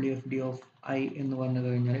WFD of I എന്ന് പറഞ്ഞു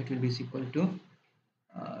കഴിഞ്ഞാൽ it will be equal to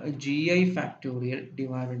GI factorial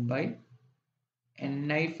divided by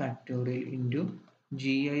NI factorial into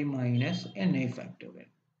GI minus NI factorial.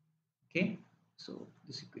 Okay, so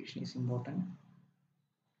this equation is important.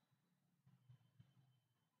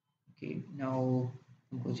 Okay, now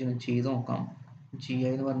നമുക്ക് ചെയ്ത് നോക്കാം. GI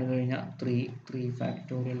എന്ന് പറഞ്ഞു കഴിഞ്ഞാൽ 3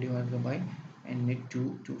 factorial divided by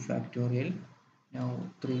N2 factorial. Now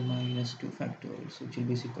 3 minus 2 factorial, so it will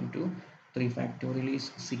be equal to 3 factorial is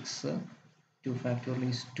 6, 2 factorial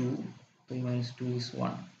is 2, 3 minus 2 is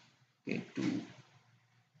 1. Okay, 2,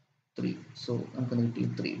 3. So നമുക്ക് കിട്ടി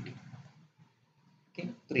 3 കിട്ടി. Okay,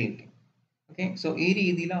 3 കിട്ടി. ഓക്കെ, സോ ഈ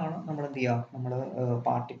രീതിയിലാണ് നമ്മൾ എന്ത് ചെയ്യുക, നമ്മൾ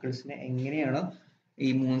പാർട്ടിക്കിൾസിനെ എങ്ങനെയാണ് ഈ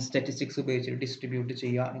 3 സ്റ്റാറ്റിസ്റ്റിക്സ് ഉപയോഗിച്ച് ഡിസ്ട്രിബ്യൂട്ട്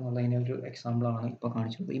ചെയ്യുക എന്നുള്ളതിൻ്റെ ഒരു എക്സാമ്പിളാണ് ഇപ്പോൾ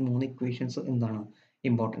കാണിച്ചത്. ഈ 3 ഇക്വേഷൻസ് എന്താണ്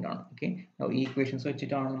ഇമ്പോർട്ടൻ്റ് ആണ്. ഓക്കെ, ഈ ഇക്വേഷൻസ്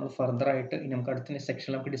വെച്ചിട്ടാണ് നമ്മൾ ഫർദർ ആയിട്ട് നമുക്ക് അടുത്ത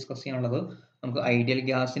സെക്ഷനിൽ നമുക്ക് ഡിസ്കസ് ചെയ്യാനുള്ളത്. നമുക്ക് ഐഡിയൽ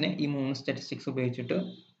ഗ്യാസിനെ ഈ 3 സ്റ്റാറ്റിസ്റ്റിക്സ് ഉപയോഗിച്ചിട്ട്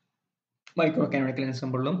micro canonical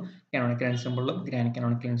എൻസെമ്പിളിലും canonical എൻസെമ്പിളിലും grand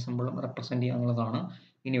canonical എൻസെമ്പിളിലും represent ചെയ്യുക എന്നുള്ളതാണ്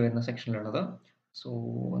ഇനി വരുന്ന സെക്ഷനിലുള്ളത്. സോ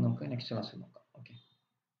നമുക്ക് നെക്സ്റ്റ് ക്ലാസ്സിൽ നോക്കാം.